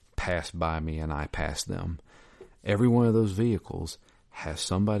vehicles pass by me and I pass them. Every one of those vehicles has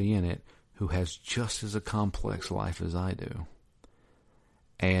somebody in it who has just as a complex life as I do.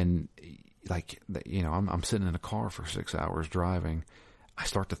 And I'm sitting in a car for 6 hours driving. I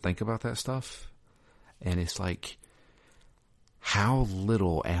start to think about that stuff, and it's like, how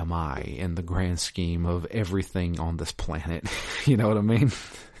little am I in the grand scheme of everything on this planet? You know what I mean?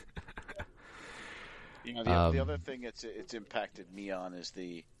 The other thing it's impacted me on is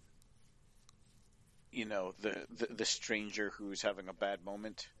the stranger who's having a bad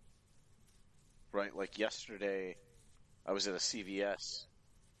moment, right? Like yesterday, I was at a CVS,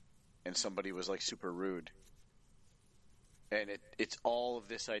 and somebody was like super rude, and it's all of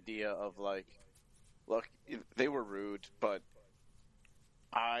this idea of like, look, they were rude, but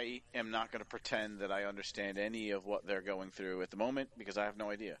I am not going to pretend that I understand any of what they're going through at the moment because I have no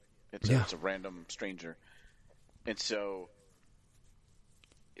idea. It's a random stranger. And so,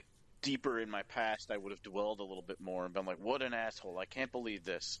 deeper in my past, I would have dwelled a little bit more and been like, what an asshole. I can't believe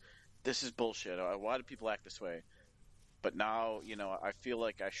this. This is bullshit. Why do people act this way? But now, I feel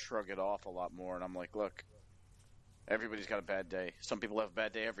like I shrug it off a lot more, and I'm like, look, everybody's got a bad day. Some people have a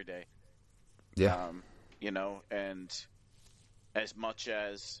bad day every day. Yeah. And as much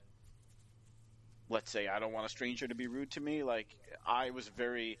as, let's say, I don't want a stranger to be rude to me, like, I was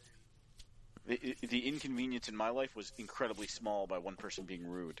the inconvenience in my life was incredibly small by one person being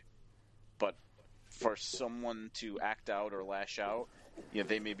rude. But for someone to act out or lash out,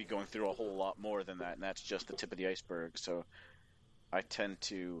 they may be going through a whole lot more than that, and that's just the tip of the iceberg. So I tend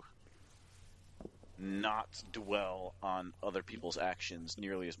to not dwell on other people's actions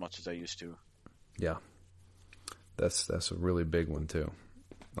nearly as much as I used to. Yeah. That's a really big one too.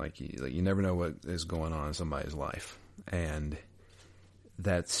 Like you never know what is going on in somebody's life, and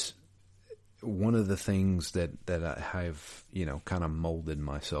that's one of the things that I have kind of molded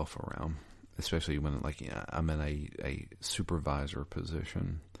myself around, especially when I'm in a supervisor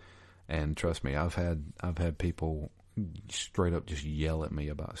position. And trust me, I've had people straight up just yell at me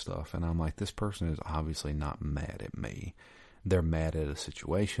about stuff, and I'm like, this person is obviously not mad at me. They're mad at a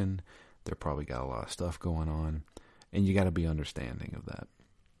situation. They're probably got a lot of stuff going on, and you got to be understanding of that.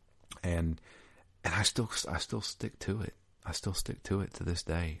 And I still stick to it. I still stick to it to this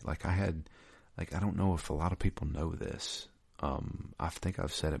day. I don't know if a lot of people know this. I think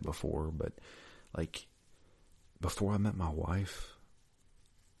I've said it before, but before I met my wife,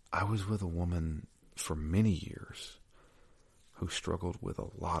 I was with a woman for many years who struggled with a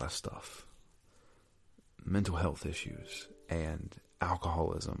lot of stuff. Mental health issues and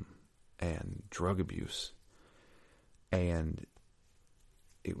alcoholism and drug abuse. And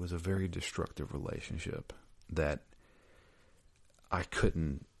it was a very destructive relationship that I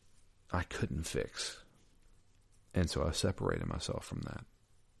couldn't fix. And so I separated myself from that.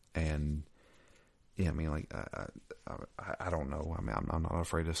 And yeah, I mean, I don't know. I mean, I'm not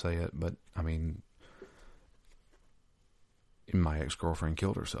afraid to say it, but I mean, my ex-girlfriend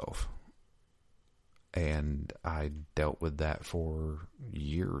killed herself. And I dealt with that for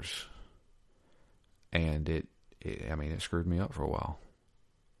years. And it screwed me up for a while.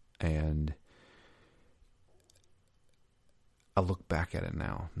 And I look back at it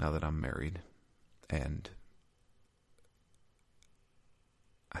now that I'm married, and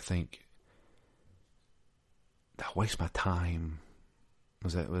I think, did I waste my time?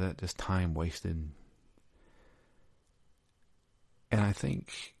 Was that just time wasted? And I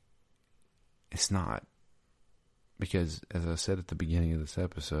think it's not, because as I said at the beginning of this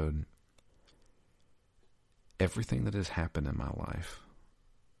episode, everything that has happened in my life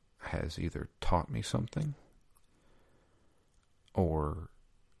has either taught me something or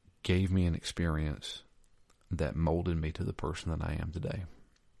gave me an experience that molded me to the person that I am today.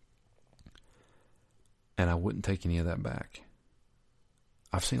 And I wouldn't take any of that back.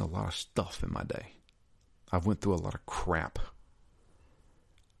 I've seen a lot of stuff in my day. I've went through a lot of crap.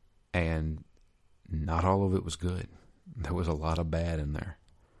 And not all of it was good. There was a lot of bad in there.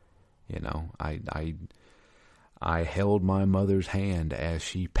 I held my mother's hand as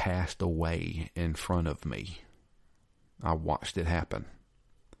she passed away in front of me. I watched it happen.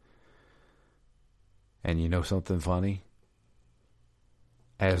 And you know something funny?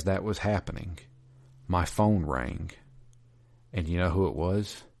 As that was happening, my phone rang. And you know who it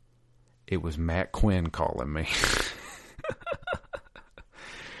was? It was Matt Quinn calling me.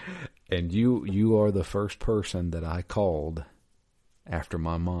 And you are the first person that I called after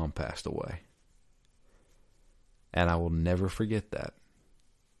my mom passed away. And I will never forget that.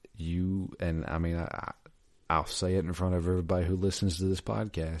 I'll say it in front of everybody who listens to this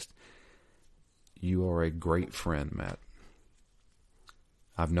podcast. You are a great friend, Matt.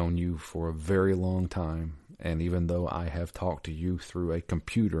 I've known you for a very long time, and even though I have talked to you through a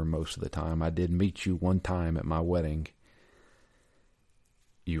computer most of the time, I did meet you one time at my wedding.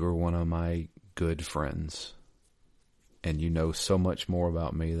 You are one of my good friends, and you know so much more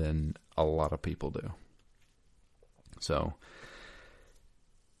about me than a lot of people do. So,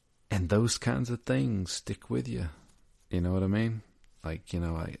 and those kinds of things stick with you. You know what I mean?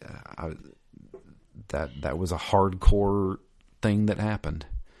 That was a hardcore thing that happened,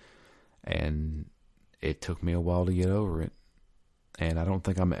 and it took me a while to get over it. And I don't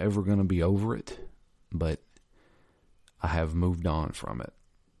think I'm ever going to be over it, but I have moved on from it.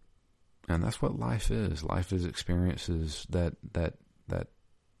 And that's what life is. Life is experiences that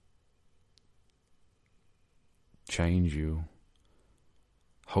change you,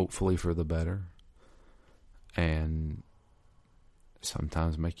 hopefully for the better, and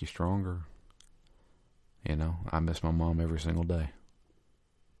sometimes make you stronger. You know, I miss my mom every single day.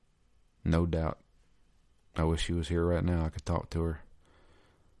 No doubt. I wish she was here right now. I could talk to her.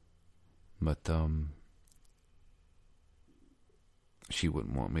 But she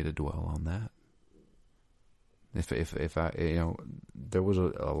wouldn't want me to dwell on that. If I, you know, there was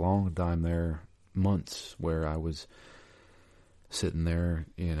a long time there, months, where I was sitting there,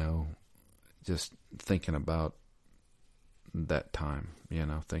 you know, just thinking about that time, you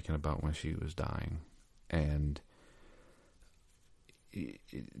know, thinking about when she was dying, and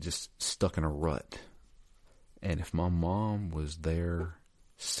just stuck in a rut. And if my mom was there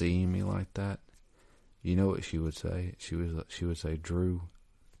seeing me like that, you know what she would say? She would say, "Drew,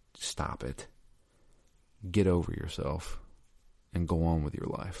 stop it. Get over yourself and go on with your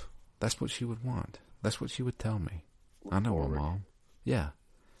life." That's what she would want. That's what she would tell me. I know her mom. Yeah.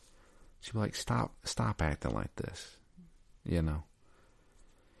 She'd be like, stop acting like this. You know.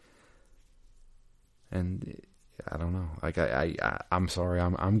 And I don't know. Like I'm sorry.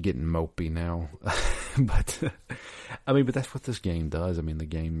 I'm getting mopey now, but I mean, but that's what this game does. I mean, the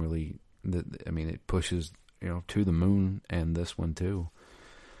game really. I mean, it pushes, you know, to the moon, and this one too.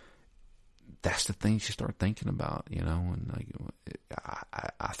 That's the things you start thinking about, you know. And like,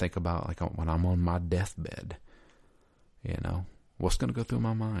 I think about, like, when I'm on my deathbed, you know, what's going to go through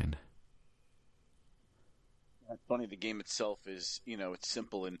my mind. It's funny, the game itself is, you know, it's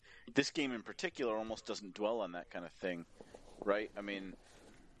simple, and this game in particular almost doesn't dwell on that kind of thing, right? I mean,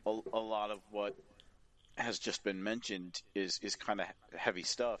 a lot of what has just been mentioned is kind of heavy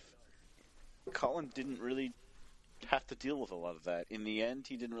stuff. Colin didn't really have to deal with a lot of that. In the end,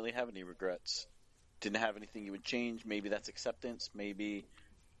 he didn't really have any regrets. Didn't have anything he would change. Maybe that's acceptance. Maybe,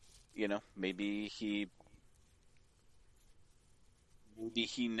 you know, maybe he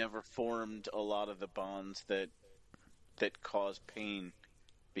never formed a lot of the bonds that caused pain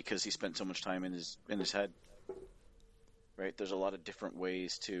because he spent so much time in his head. Right? There's a lot of different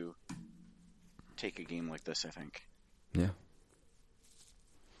ways to take a game like this, I think. Yeah.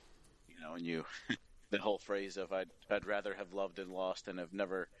 You know, and the whole phrase of I'd rather have loved and lost than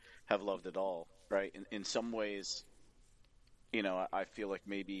never have loved at all, right? In some ways, you know, I feel like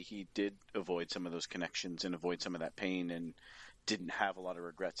maybe he did avoid some of those connections and avoid some of that pain and didn't have a lot of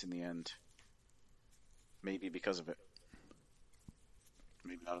regrets in the end. Maybe because of it.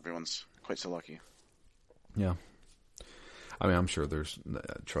 Maybe not everyone's quite so lucky. Yeah. I mean, I'm sure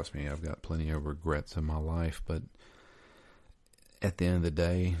trust me, I've got plenty of regrets in my life, but at the end of the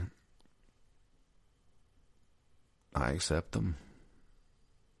day, I accept them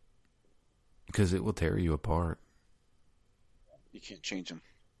because it will tear you apart. You can't change them.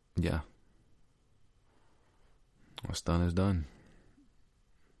 Yeah. What's done is done.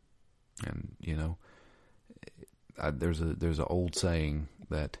 And, you know, there's an old saying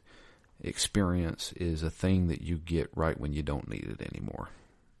that experience is a thing that you get right when you don't need it anymore.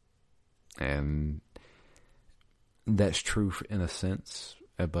 And that's true in a sense,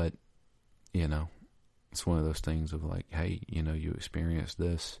 but, you know, it's one of those things of like, hey, you know, you experienced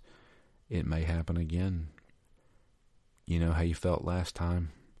this, it may happen again. You know how you felt last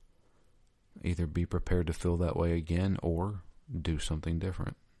time. Either be prepared to feel that way again or do something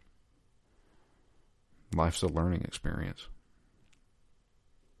different. Life's a learning experience.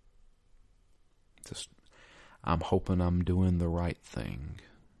 I'm hoping I'm doing the right thing.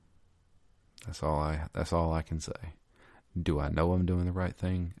 That's all I can say. Do I know I'm doing the right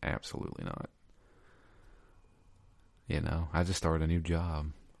thing? Absolutely not. You know, I just started a new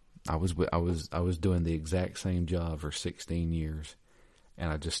job. I was doing the exact same job for 16 years,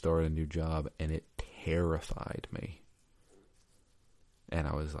 and I just started a new job, and it terrified me. And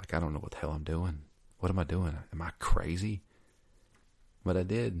I was like, I don't know what the hell I'm doing. What am I doing? Am I crazy? But I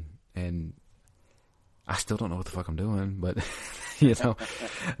did, and I still don't know what the fuck I'm doing. But you know,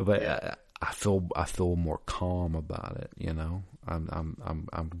 but yeah. I feel more calm about it. You know,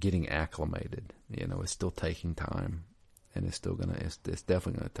 I'm getting acclimated. You know, it's still taking time. And it's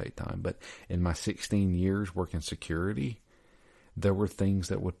definitely gonna take time. But in my 16 years working security, there were things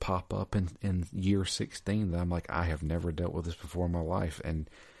that would pop up in year 16 that I'm like, I have never dealt with this before in my life, and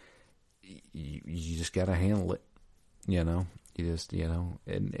you just gotta handle it. You know, you just, you know,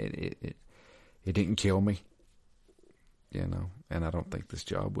 and it didn't kill me. You know, and I don't think this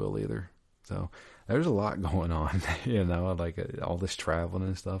job will either. So there's a lot going on. You know, like all this traveling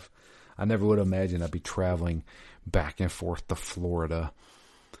and stuff. I never would have imagined I'd be traveling back and forth to Florida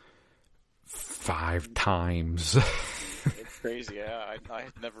 5 times. It's crazy. Yeah, I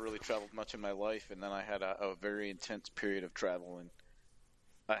had never really traveled much in my life, and then I had a very intense period of travel.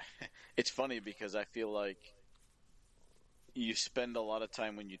 And it's funny because I feel like you spend a lot of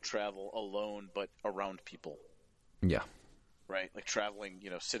time when you travel alone, but around people. Yeah. Right? Like traveling,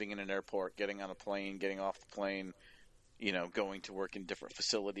 sitting in an airport, getting on a plane, getting off the plane, going to work in different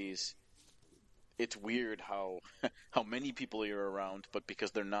facilities. It's weird how many people you're around, but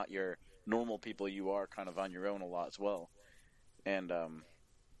because they're not your normal people, you are kind of on your own a lot as well. And,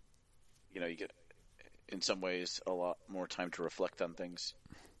 you get, in some ways, a lot more time to reflect on things.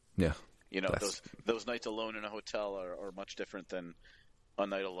 Yeah. Those nights alone in a hotel are much different than a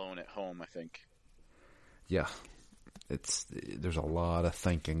night alone at home, I think. Yeah. There's a lot of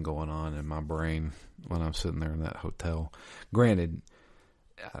thinking going on in my brain when I'm sitting there in that hotel. Granted,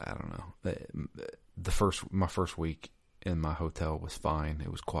 I don't know. My first week in my hotel was fine.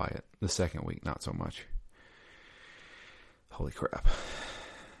 It was quiet. The second week, not so much. Holy crap.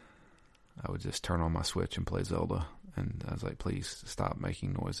 I would just turn on my Switch and play Zelda. And I was like, please stop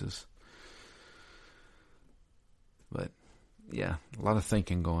making noises. But, yeah, a lot of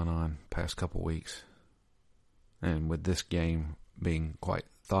thinking going on past couple weeks. And with this game being quite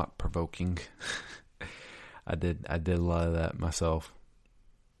thought-provoking, I did a lot of that myself.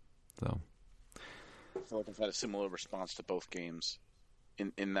 So I feel like I've had a similar response to both games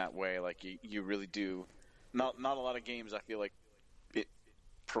in that way. Like, you really do. Not a lot of games, I feel like, it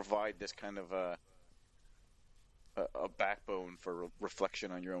provide this kind of a backbone for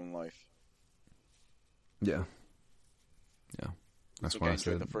reflection on your own life. Yeah. Yeah. That's why I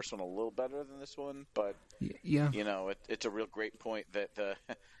enjoyed said the first one a little better than this one, but yeah, it's a real great point that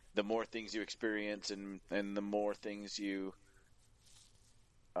the more things you experience and the more things you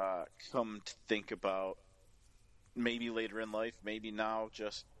come to think about, maybe later in life, maybe now,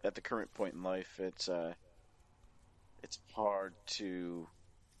 just at the current point in life, it's hard to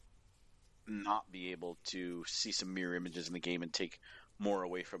not be able to see some mirror images in the game and take more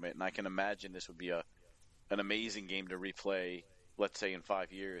away from it. And I can imagine this would be an amazing game to replay, let's say in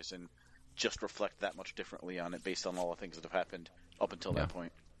 5 years, and just reflect that much differently on it based on all the things that have happened up until that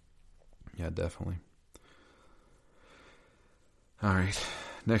point. Yeah, definitely. All right,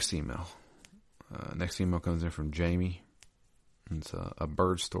 next email. Next email comes in from Jamie. It's a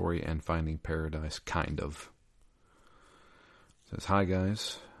bird story and Finding Paradise, kind of. It says, hi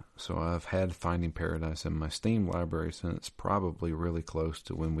guys. So I've had Finding Paradise in my Steam library since probably really close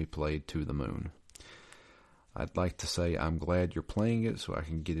to when we played To the Moon. I'd like to say I'm glad you're playing it so I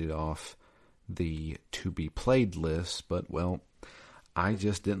can get it off the to-be-played list, but, well, I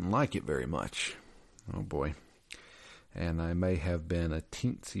just didn't like it very much. Oh, boy. And I may have been a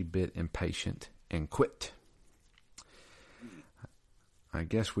teensy bit impatient and quit. I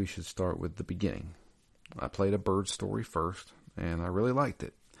guess we should start with the beginning. I played a bird story first, and I really liked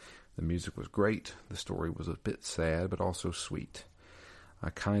it. The music was great. The story was a bit sad, but also sweet.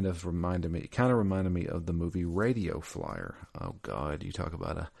 It kind of reminded me of the movie Radio Flyer. Oh God, you talk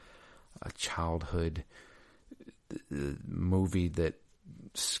about a childhood movie that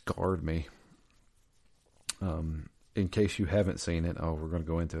scarred me. In case you haven't seen it, we're going to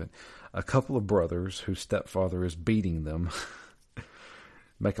go into it. A couple of brothers whose stepfather is beating them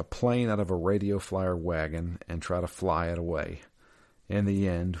make a plane out of a Radio Flyer wagon and try to fly it away. In the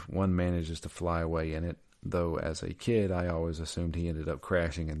end, one manages to fly away in it, though as a kid I always assumed he ended up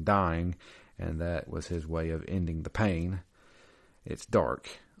crashing and dying, and that was his way of ending the pain. It's dark.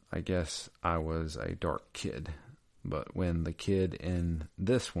 I guess I was a dark kid. But when the kid in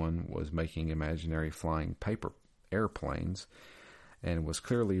this one was making imaginary flying paper airplanes and was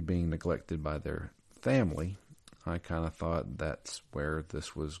clearly being neglected by their family, I kind of thought that's where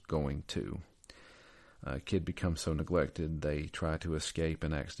this was going to. A kid becomes so neglected they try to escape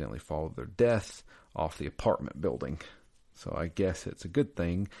and accidentally fall to their death off the apartment building. So I guess it's a good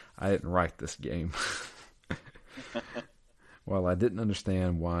thing I didn't write this game. While I didn't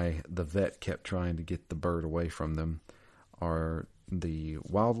understand why the vet kept trying to get the bird away from them, are the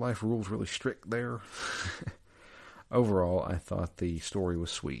wildlife rules really strict there? Overall, I thought the story was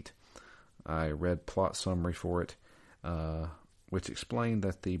sweet. I read plot summary for it, which explained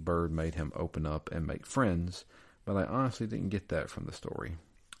that the bird made him open up and make friends, but I honestly didn't get that from the story.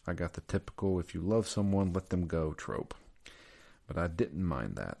 I got the typical if you love someone, let them go trope. But I didn't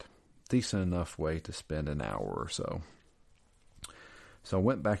mind that. Decent enough way to spend an hour or so. So I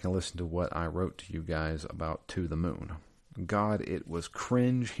went back and listened to what I wrote to you guys about To the Moon. God, it was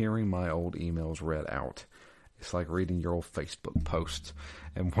cringe hearing my old emails read out. It's like reading your old Facebook posts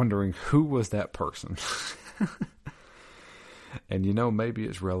and wondering who was that person. And maybe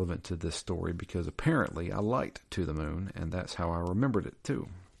it's relevant to this story because apparently I liked To the Moon, and that's how I remembered it too.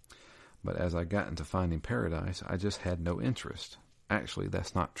 But as I got into Finding Paradise, I just had no interest. Actually,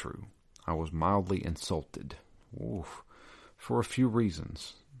 that's not true. I was mildly insulted. Oof. For a few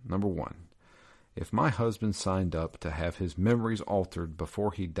reasons. Number one, if my husband signed up to have his memories altered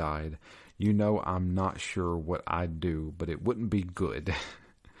before he died, I'm not sure what I'd do, but it wouldn't be good.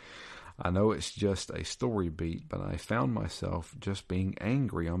 I know it's just a story beat, but I found myself just being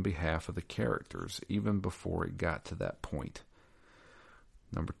angry on behalf of the characters, even before it got to that point.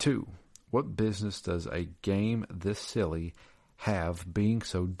 Number two, what business does a game this silly have being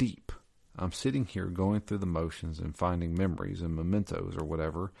so deep? I'm sitting here going through the motions and finding memories and mementos or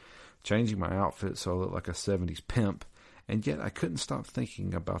whatever, changing my outfit so I look like a 70s pimp, and yet I couldn't stop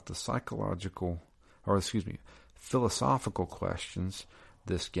thinking about the philosophical questions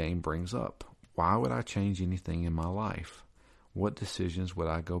this game brings up. Why would I change anything in my life? What decisions would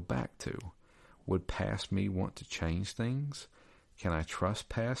I go back to? Would past me want to change things? Can I trust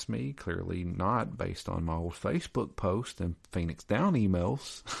past me? Clearly not, based on my old Facebook post and Phoenix Down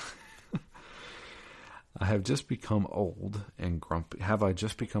emails. Have I just become old and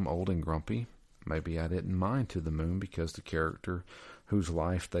grumpy? Maybe I didn't mind To the Moon because the character whose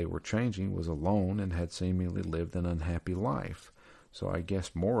life they were changing was alone and had seemingly lived an unhappy life. So I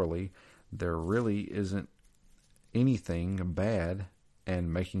guess morally, there really isn't anything bad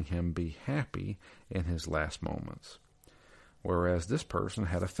in making him be happy in his last moments. Whereas this person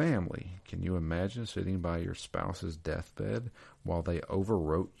had a family. Can you imagine sitting by your spouse's deathbed while they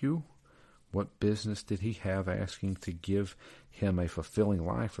overwrote you? What business did he have asking to give him a fulfilling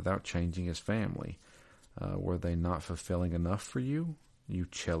life without changing his family? Were they not fulfilling enough for you, you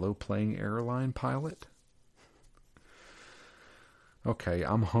cello-playing airline pilot? Okay,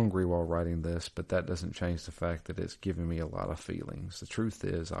 I'm hungry while writing this, but that doesn't change the fact that it's giving me a lot of feelings. The truth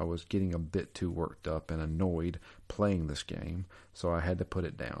is, I was getting a bit too worked up and annoyed playing this game, so I had to put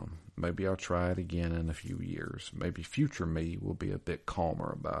it down. Maybe I'll try it again in a few years. Maybe future me will be a bit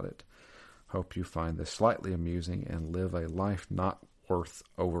calmer about it. Hope you find this slightly amusing and live a life not worth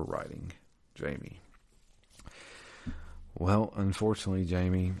overwriting. Jamie. Well, unfortunately,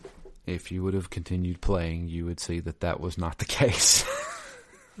 Jamie, if you would have continued playing, you would see that was not the case.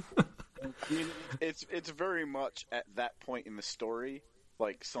 I mean, it's very much at that point in the story,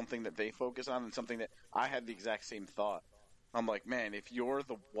 like something that they focus on and something that I had the exact same thought. I'm like, man, if you're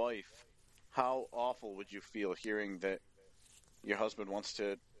the wife, how awful would you feel hearing that your husband wants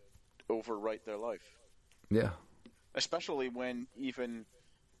to overwrite their life? Yeah. Especially when even,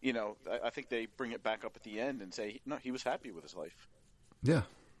 I think they bring it back up at the end and say, no, he was happy with his life. Yeah.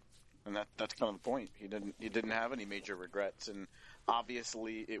 And that's kind of the point. He didn't have any major regrets, and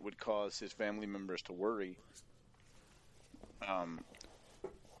obviously it would cause his family members to worry. And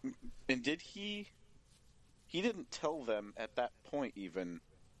did he didn't tell them at that point even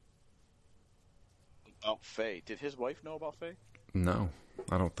about Faye. Did his wife know about Faye? No,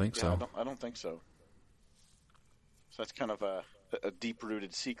 I don't think so. I don't think so. So that's kind of a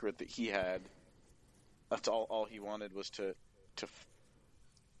deep-rooted secret that he had. That's all he wanted was to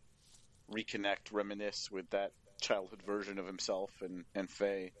reconnect, reminisce with that childhood version of himself and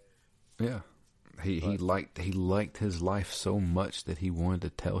Faye. Yeah. He liked his life so much that he wanted to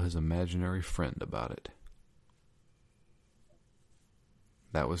tell his imaginary friend about it.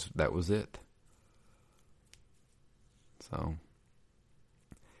 That was it. So,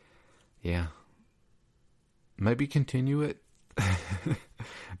 yeah. Maybe continue it.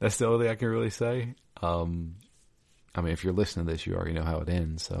 That's the only thing I can really say. I mean, if you're listening to this, you already know how it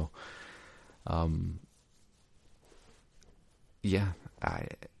ends. So, yeah, I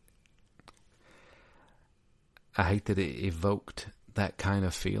hate that it evoked that kind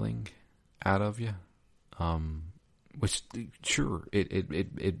of feeling out of you. Which, sure,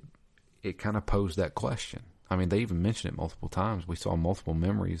 it kind of posed that question. I mean, they even mentioned it multiple times. We saw multiple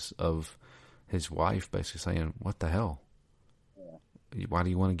memories of his wife basically saying, "What the hell? Why do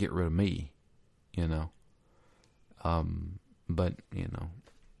you want to get rid of me?" But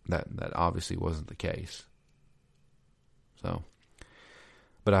that obviously wasn't the case. So,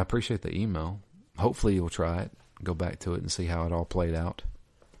 but I appreciate the email. Hopefully you'll try it, go back to it and see how it all played out.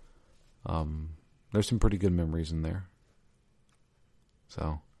 There's some pretty good memories in there.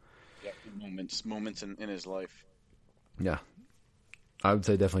 So, yeah, moments in his life. Yeah, I would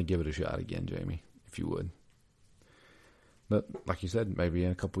say definitely give it a shot again, Jamie, if you would. But like you said, maybe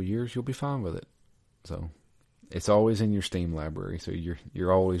in a couple of years you'll be fine with it. So, it's always in your Steam library, so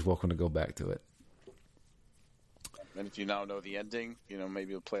you're always welcome to go back to it. And if you now know the ending,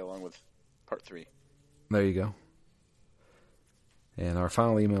 maybe you'll play along with part 3. There you go. And our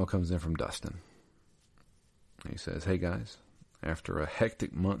final email comes in from Dustin. He says, "Hey guys, after a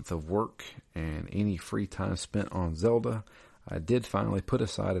hectic month of work and any free time spent on Zelda, I did finally put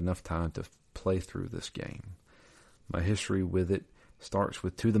aside enough time to play through this game. My history with it starts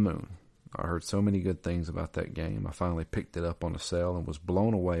with To the Moon. I heard so many good things about that game. I finally picked it up on a sale and was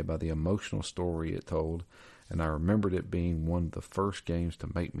blown away by the emotional story it told, and I remembered it being one of the first games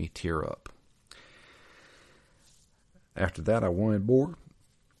to make me tear up. After that, I wanted more,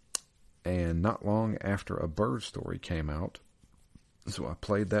 and not long after A Bird Story came out, so I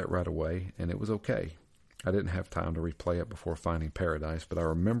played that right away, and it was okay. I didn't have time to replay it before Finding Paradise, but I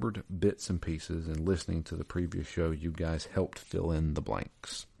remembered bits and pieces, and listening to the previous show, you guys helped fill in the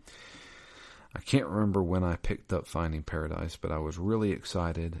blanks. I can't remember when I picked up Finding Paradise, but I was really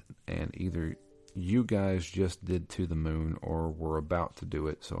excited, and either you guys just did To the Moon or were about to do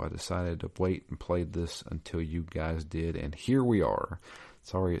it, so I decided to wait and play this until you guys did, and here we are.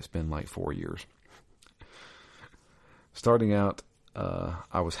 Sorry it's been like 4 years. Starting out,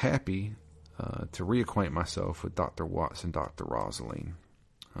 I was happy to reacquaint myself with Dr. Watts and Dr. Rosaline.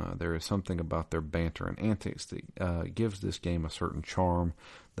 There is something about their banter and antics that gives this game a certain charm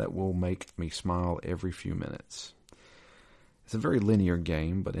that will make me smile every few minutes. It's a very linear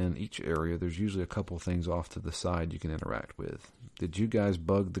game, but in each area there's usually a couple things off to the side you can interact with. Did you guys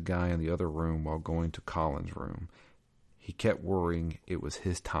bug the guy in the other room while going to Colin's room? He kept worrying it was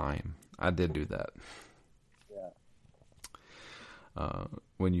his time. I did do that. Yeah.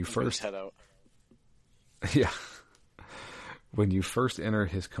 When you first head out. Yeah. When you first enter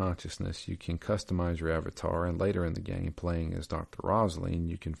his consciousness, you can customize your avatar, and later in the game, playing as Dr. Rosaline,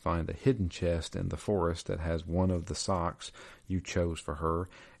 you can find a hidden chest in the forest that has one of the socks you chose for her,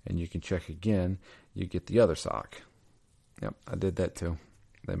 and you can check again, you get the other sock. Yep, I did that too.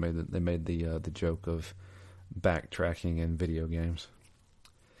 They made the joke of backtracking in video games.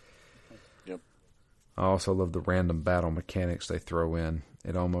 Yep. I also love the random battle mechanics they throw in.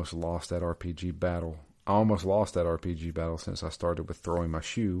 I almost lost that RPG battle since I started with throwing my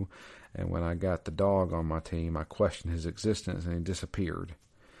shoe, and when I got the dog on my team, I questioned his existence and he disappeared.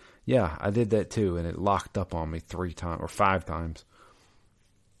 Yeah, I did that too, and it locked up on me 3 times or 5 times.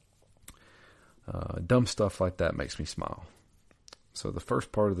 Dumb stuff like that makes me smile. So the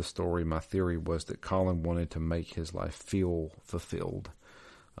first part of the story, my theory was that Colin wanted to make his life feel fulfilled,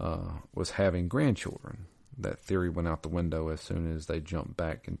 was having grandchildren. That theory went out the window as soon as they jumped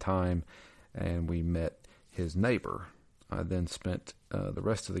back in time and we met his neighbor. I then spent the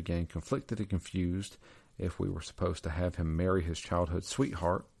rest of the game conflicted and confused if we were supposed to have him marry his childhood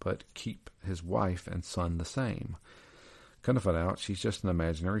sweetheart but keep his wife and son the same. Come to find out, she's just an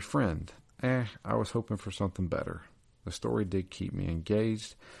imaginary friend. I was hoping for something better. The story did keep me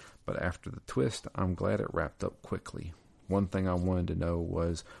engaged, but after the twist, I'm glad it wrapped up quickly. One thing I wanted to know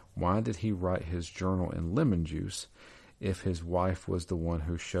was, why did he write his journal in lemon juice if his wife was the one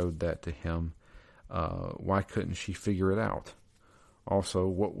who showed that to him? Why couldn't she figure it out? Also,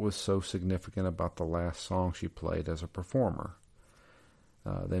 what was so significant about the last song she played as a performer?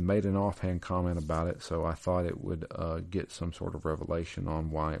 They made an offhand comment about it, so I thought it would get some sort of revelation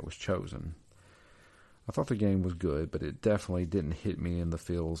on why it was chosen. I thought the game was good, but it definitely didn't hit me in the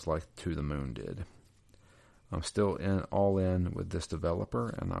feels like To the Moon did. I'm still all in with this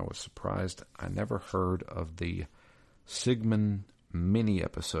developer, and I was surprised I never heard of the Sigmund mini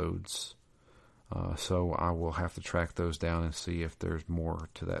episodes, so I will have to track those down and see if there's more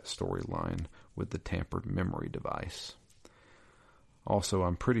to that storyline with the tampered memory device. Also,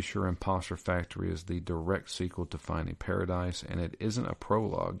 I'm pretty sure Imposter Factory is the direct sequel to Finding Paradise, and it isn't a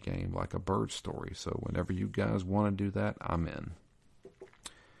prologue game like A Bird Story, so whenever you guys want to do that, I'm in.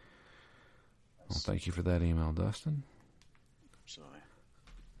 Well, thank you for that email, Dustin. Sorry.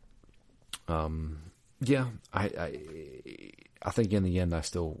 Yeah, I think in the end I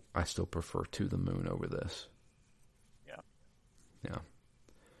still prefer To the Moon over this. Yeah.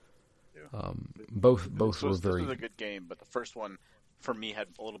 Both were very. This was a good game, but the first one for me had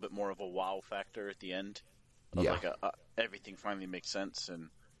a little bit more of a wow factor at the end. Yeah. Like everything finally makes sense, and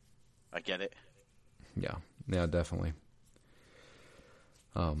I get it. Yeah, definitely.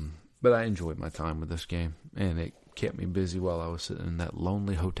 But I enjoyed my time with this game, and it kept me busy while I was sitting in that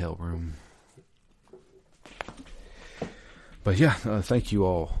lonely hotel room. But yeah, thank you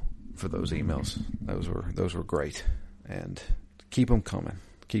all for those emails. Those were great, and keep them coming.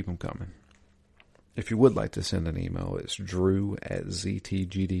 Keep them coming. If you would like to send an email, it's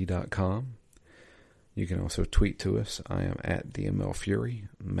drew@ztgd.com. You can also tweet to us. I am at DMLFury.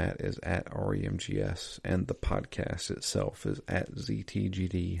 Matt is at REMGS. And the podcast itself is at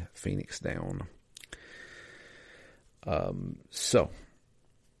ZTGD Phoenix Down. So,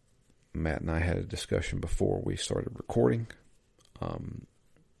 Matt and I had a discussion before we started recording.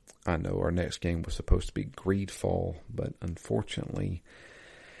 I know our next game was supposed to be Greedfall, but unfortunately,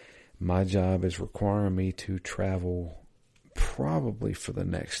 my job is requiring me to travel probably for the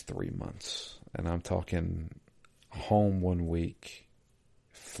next 3 months. And I'm talking home 1 week,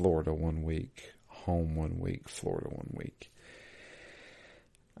 Florida 1 week, home 1 week, Florida 1 week.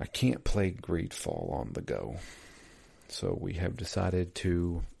 I can't play Greedfall on the go. So we have decided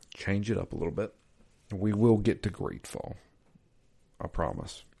to change it up a little bit. We will get to Greedfall. I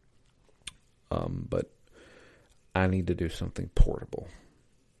promise. But I need to do something portable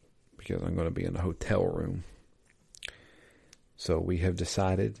because I'm going to be in a hotel room. So we have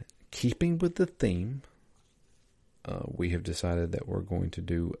decided, keeping with the theme, we have decided that we're going to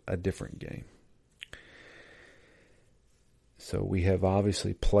do a different game. So we have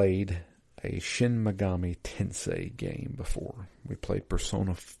obviously played a Shin Megami Tensei game before. We played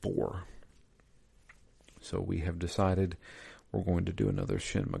Persona 4. So we have decided we're going to do another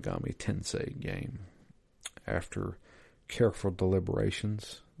Shin Megami Tensei game. After careful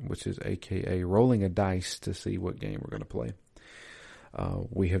deliberations, which is aka rolling a dice to see what game we're going to play,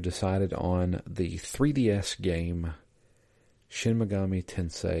 we have decided on the 3DS game Shin Megami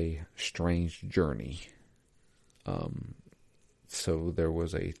Tensei Strange Journey. So there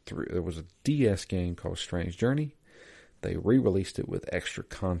was a DS game called Strange Journey. They re-released it with extra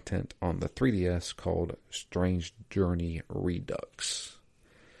content on the 3DS called Strange Journey Redux.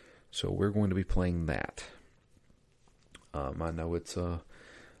 So we're going to be playing that. I know it's a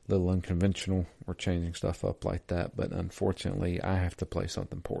little unconventional. We're changing stuff up like that, but unfortunately I have to play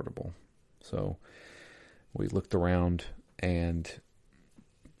something portable. So we looked around and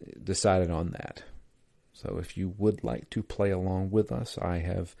decided on that. So if you would like to play along with us, I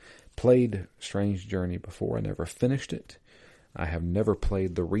have played Strange Journey before. I never finished it. I have never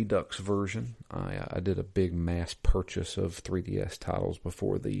played the Redux version. I did a big mass purchase of 3DS titles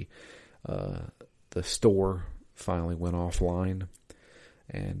before the store finally went offline.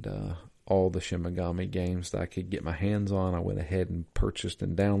 And all the Shin Megami games that I could get my hands on, I went ahead and purchased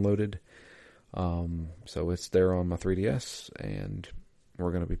and downloaded. So it's there on my 3DS, and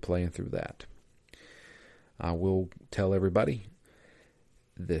we're going to be playing through that. I will tell everybody,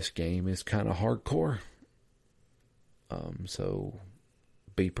 this game is kind of hardcore. So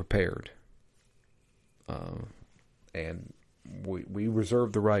be prepared. And we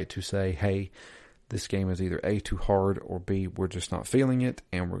reserve the right to say, hey, this game is either A, too hard, or B, we're just not feeling it,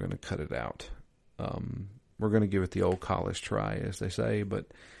 and we're going to cut it out. We're going to give it the old college try, as they say, but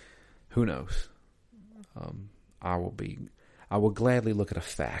who knows? I will gladly look at a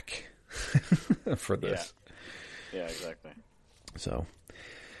FAQ for this. Yeah, exactly. So,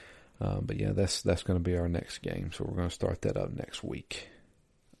 but yeah, that's going to be our next game. So we're going to start that up next week.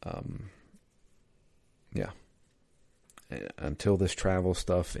 Yeah. Until this travel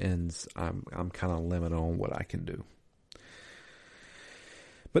stuff ends, I'm kind of limited on what I can do.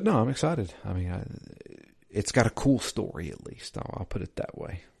 But no, I'm excited. I mean, it's got a cool story at least. I'll put it that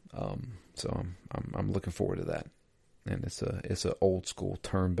way. So I'm looking forward to that. And it's a old school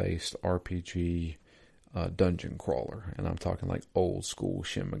turn-based RPG dungeon crawler, and I'm talking like old school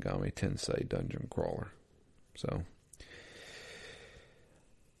Shin Megami Tensei dungeon crawler. So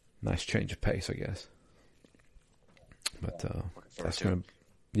nice change of pace, I guess. But that's gonna,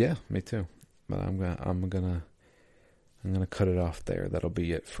 yeah, me too. But I'm gonna cut it off there. That'll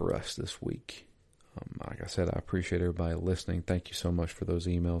be it for us this week. Like I said, I appreciate everybody listening. Thank you so much for those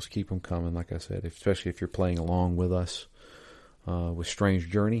emails. Keep them coming. Like I said, especially if you're playing along with us with Strange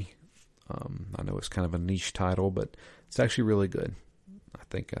Journey. I know it's kind of a niche title, but it's actually really good. I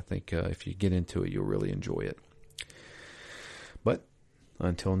think if you get into it, you'll really enjoy it. But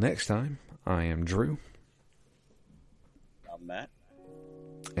until next time, I am Drew. I'm Matt.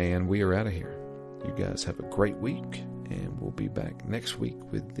 And we are out of here. You guys have a great week, and we'll be back next week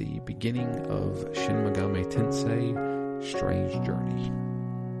with the beginning of Shin Megami Tensei Strange Journey.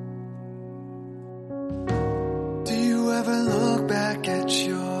 Do you ever look back at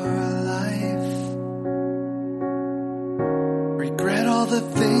your life? Regret all the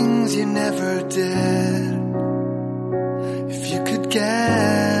things you never did? If you could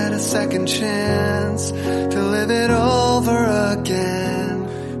get a second chance to live it over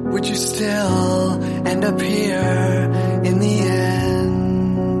again, would you still end up here in the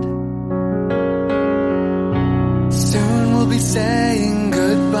end? Soon we'll be saying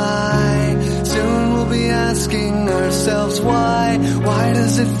goodbye. Soon we'll be asking ourselves why. Why does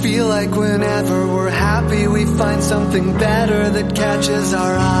does it feel like whenever we're happy we find something better that catches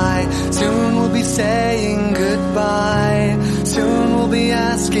our eye? Soon we'll be saying goodbye. Soon we'll be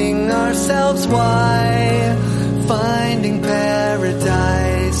asking ourselves why. Finding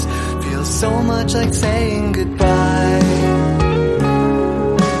paradise feels so much like saying goodbye.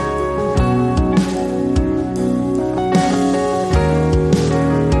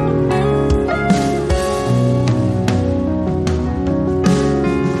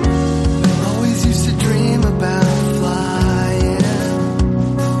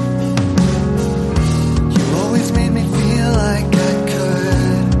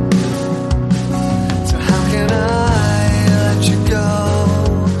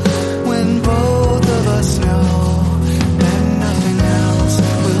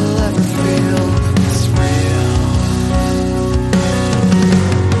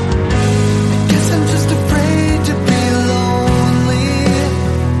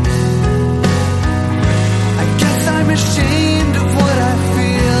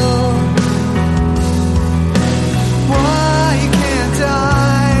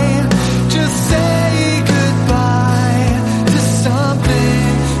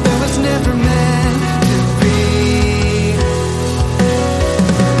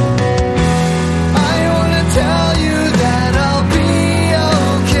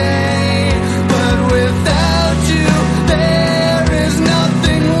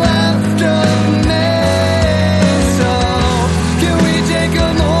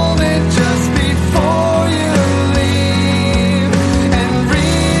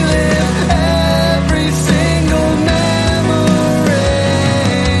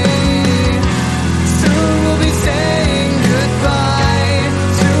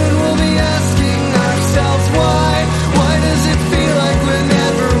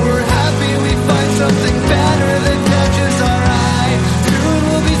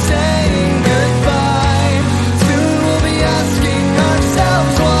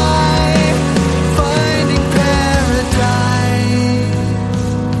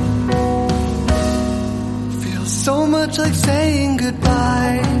 Like saying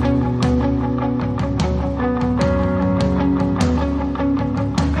goodbye.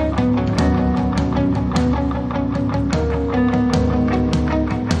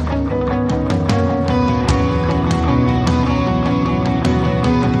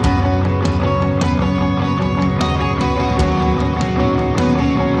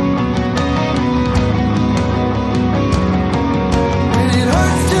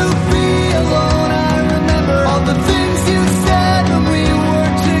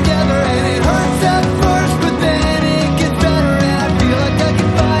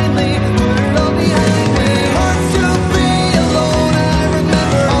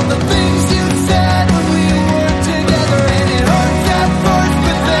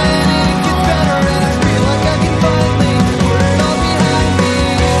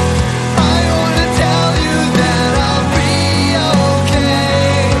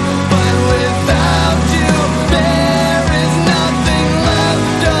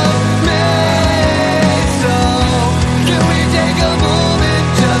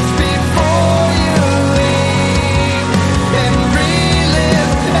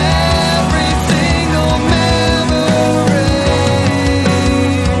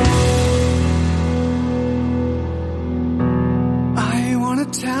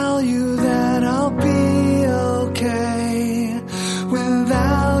 Tell you that I'll be okay.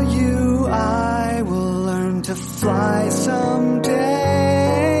 Without you I will learn to fly someday.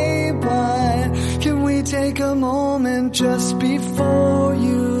 But can we take a moment just before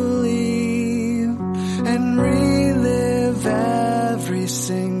you leave and relive every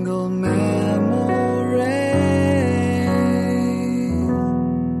single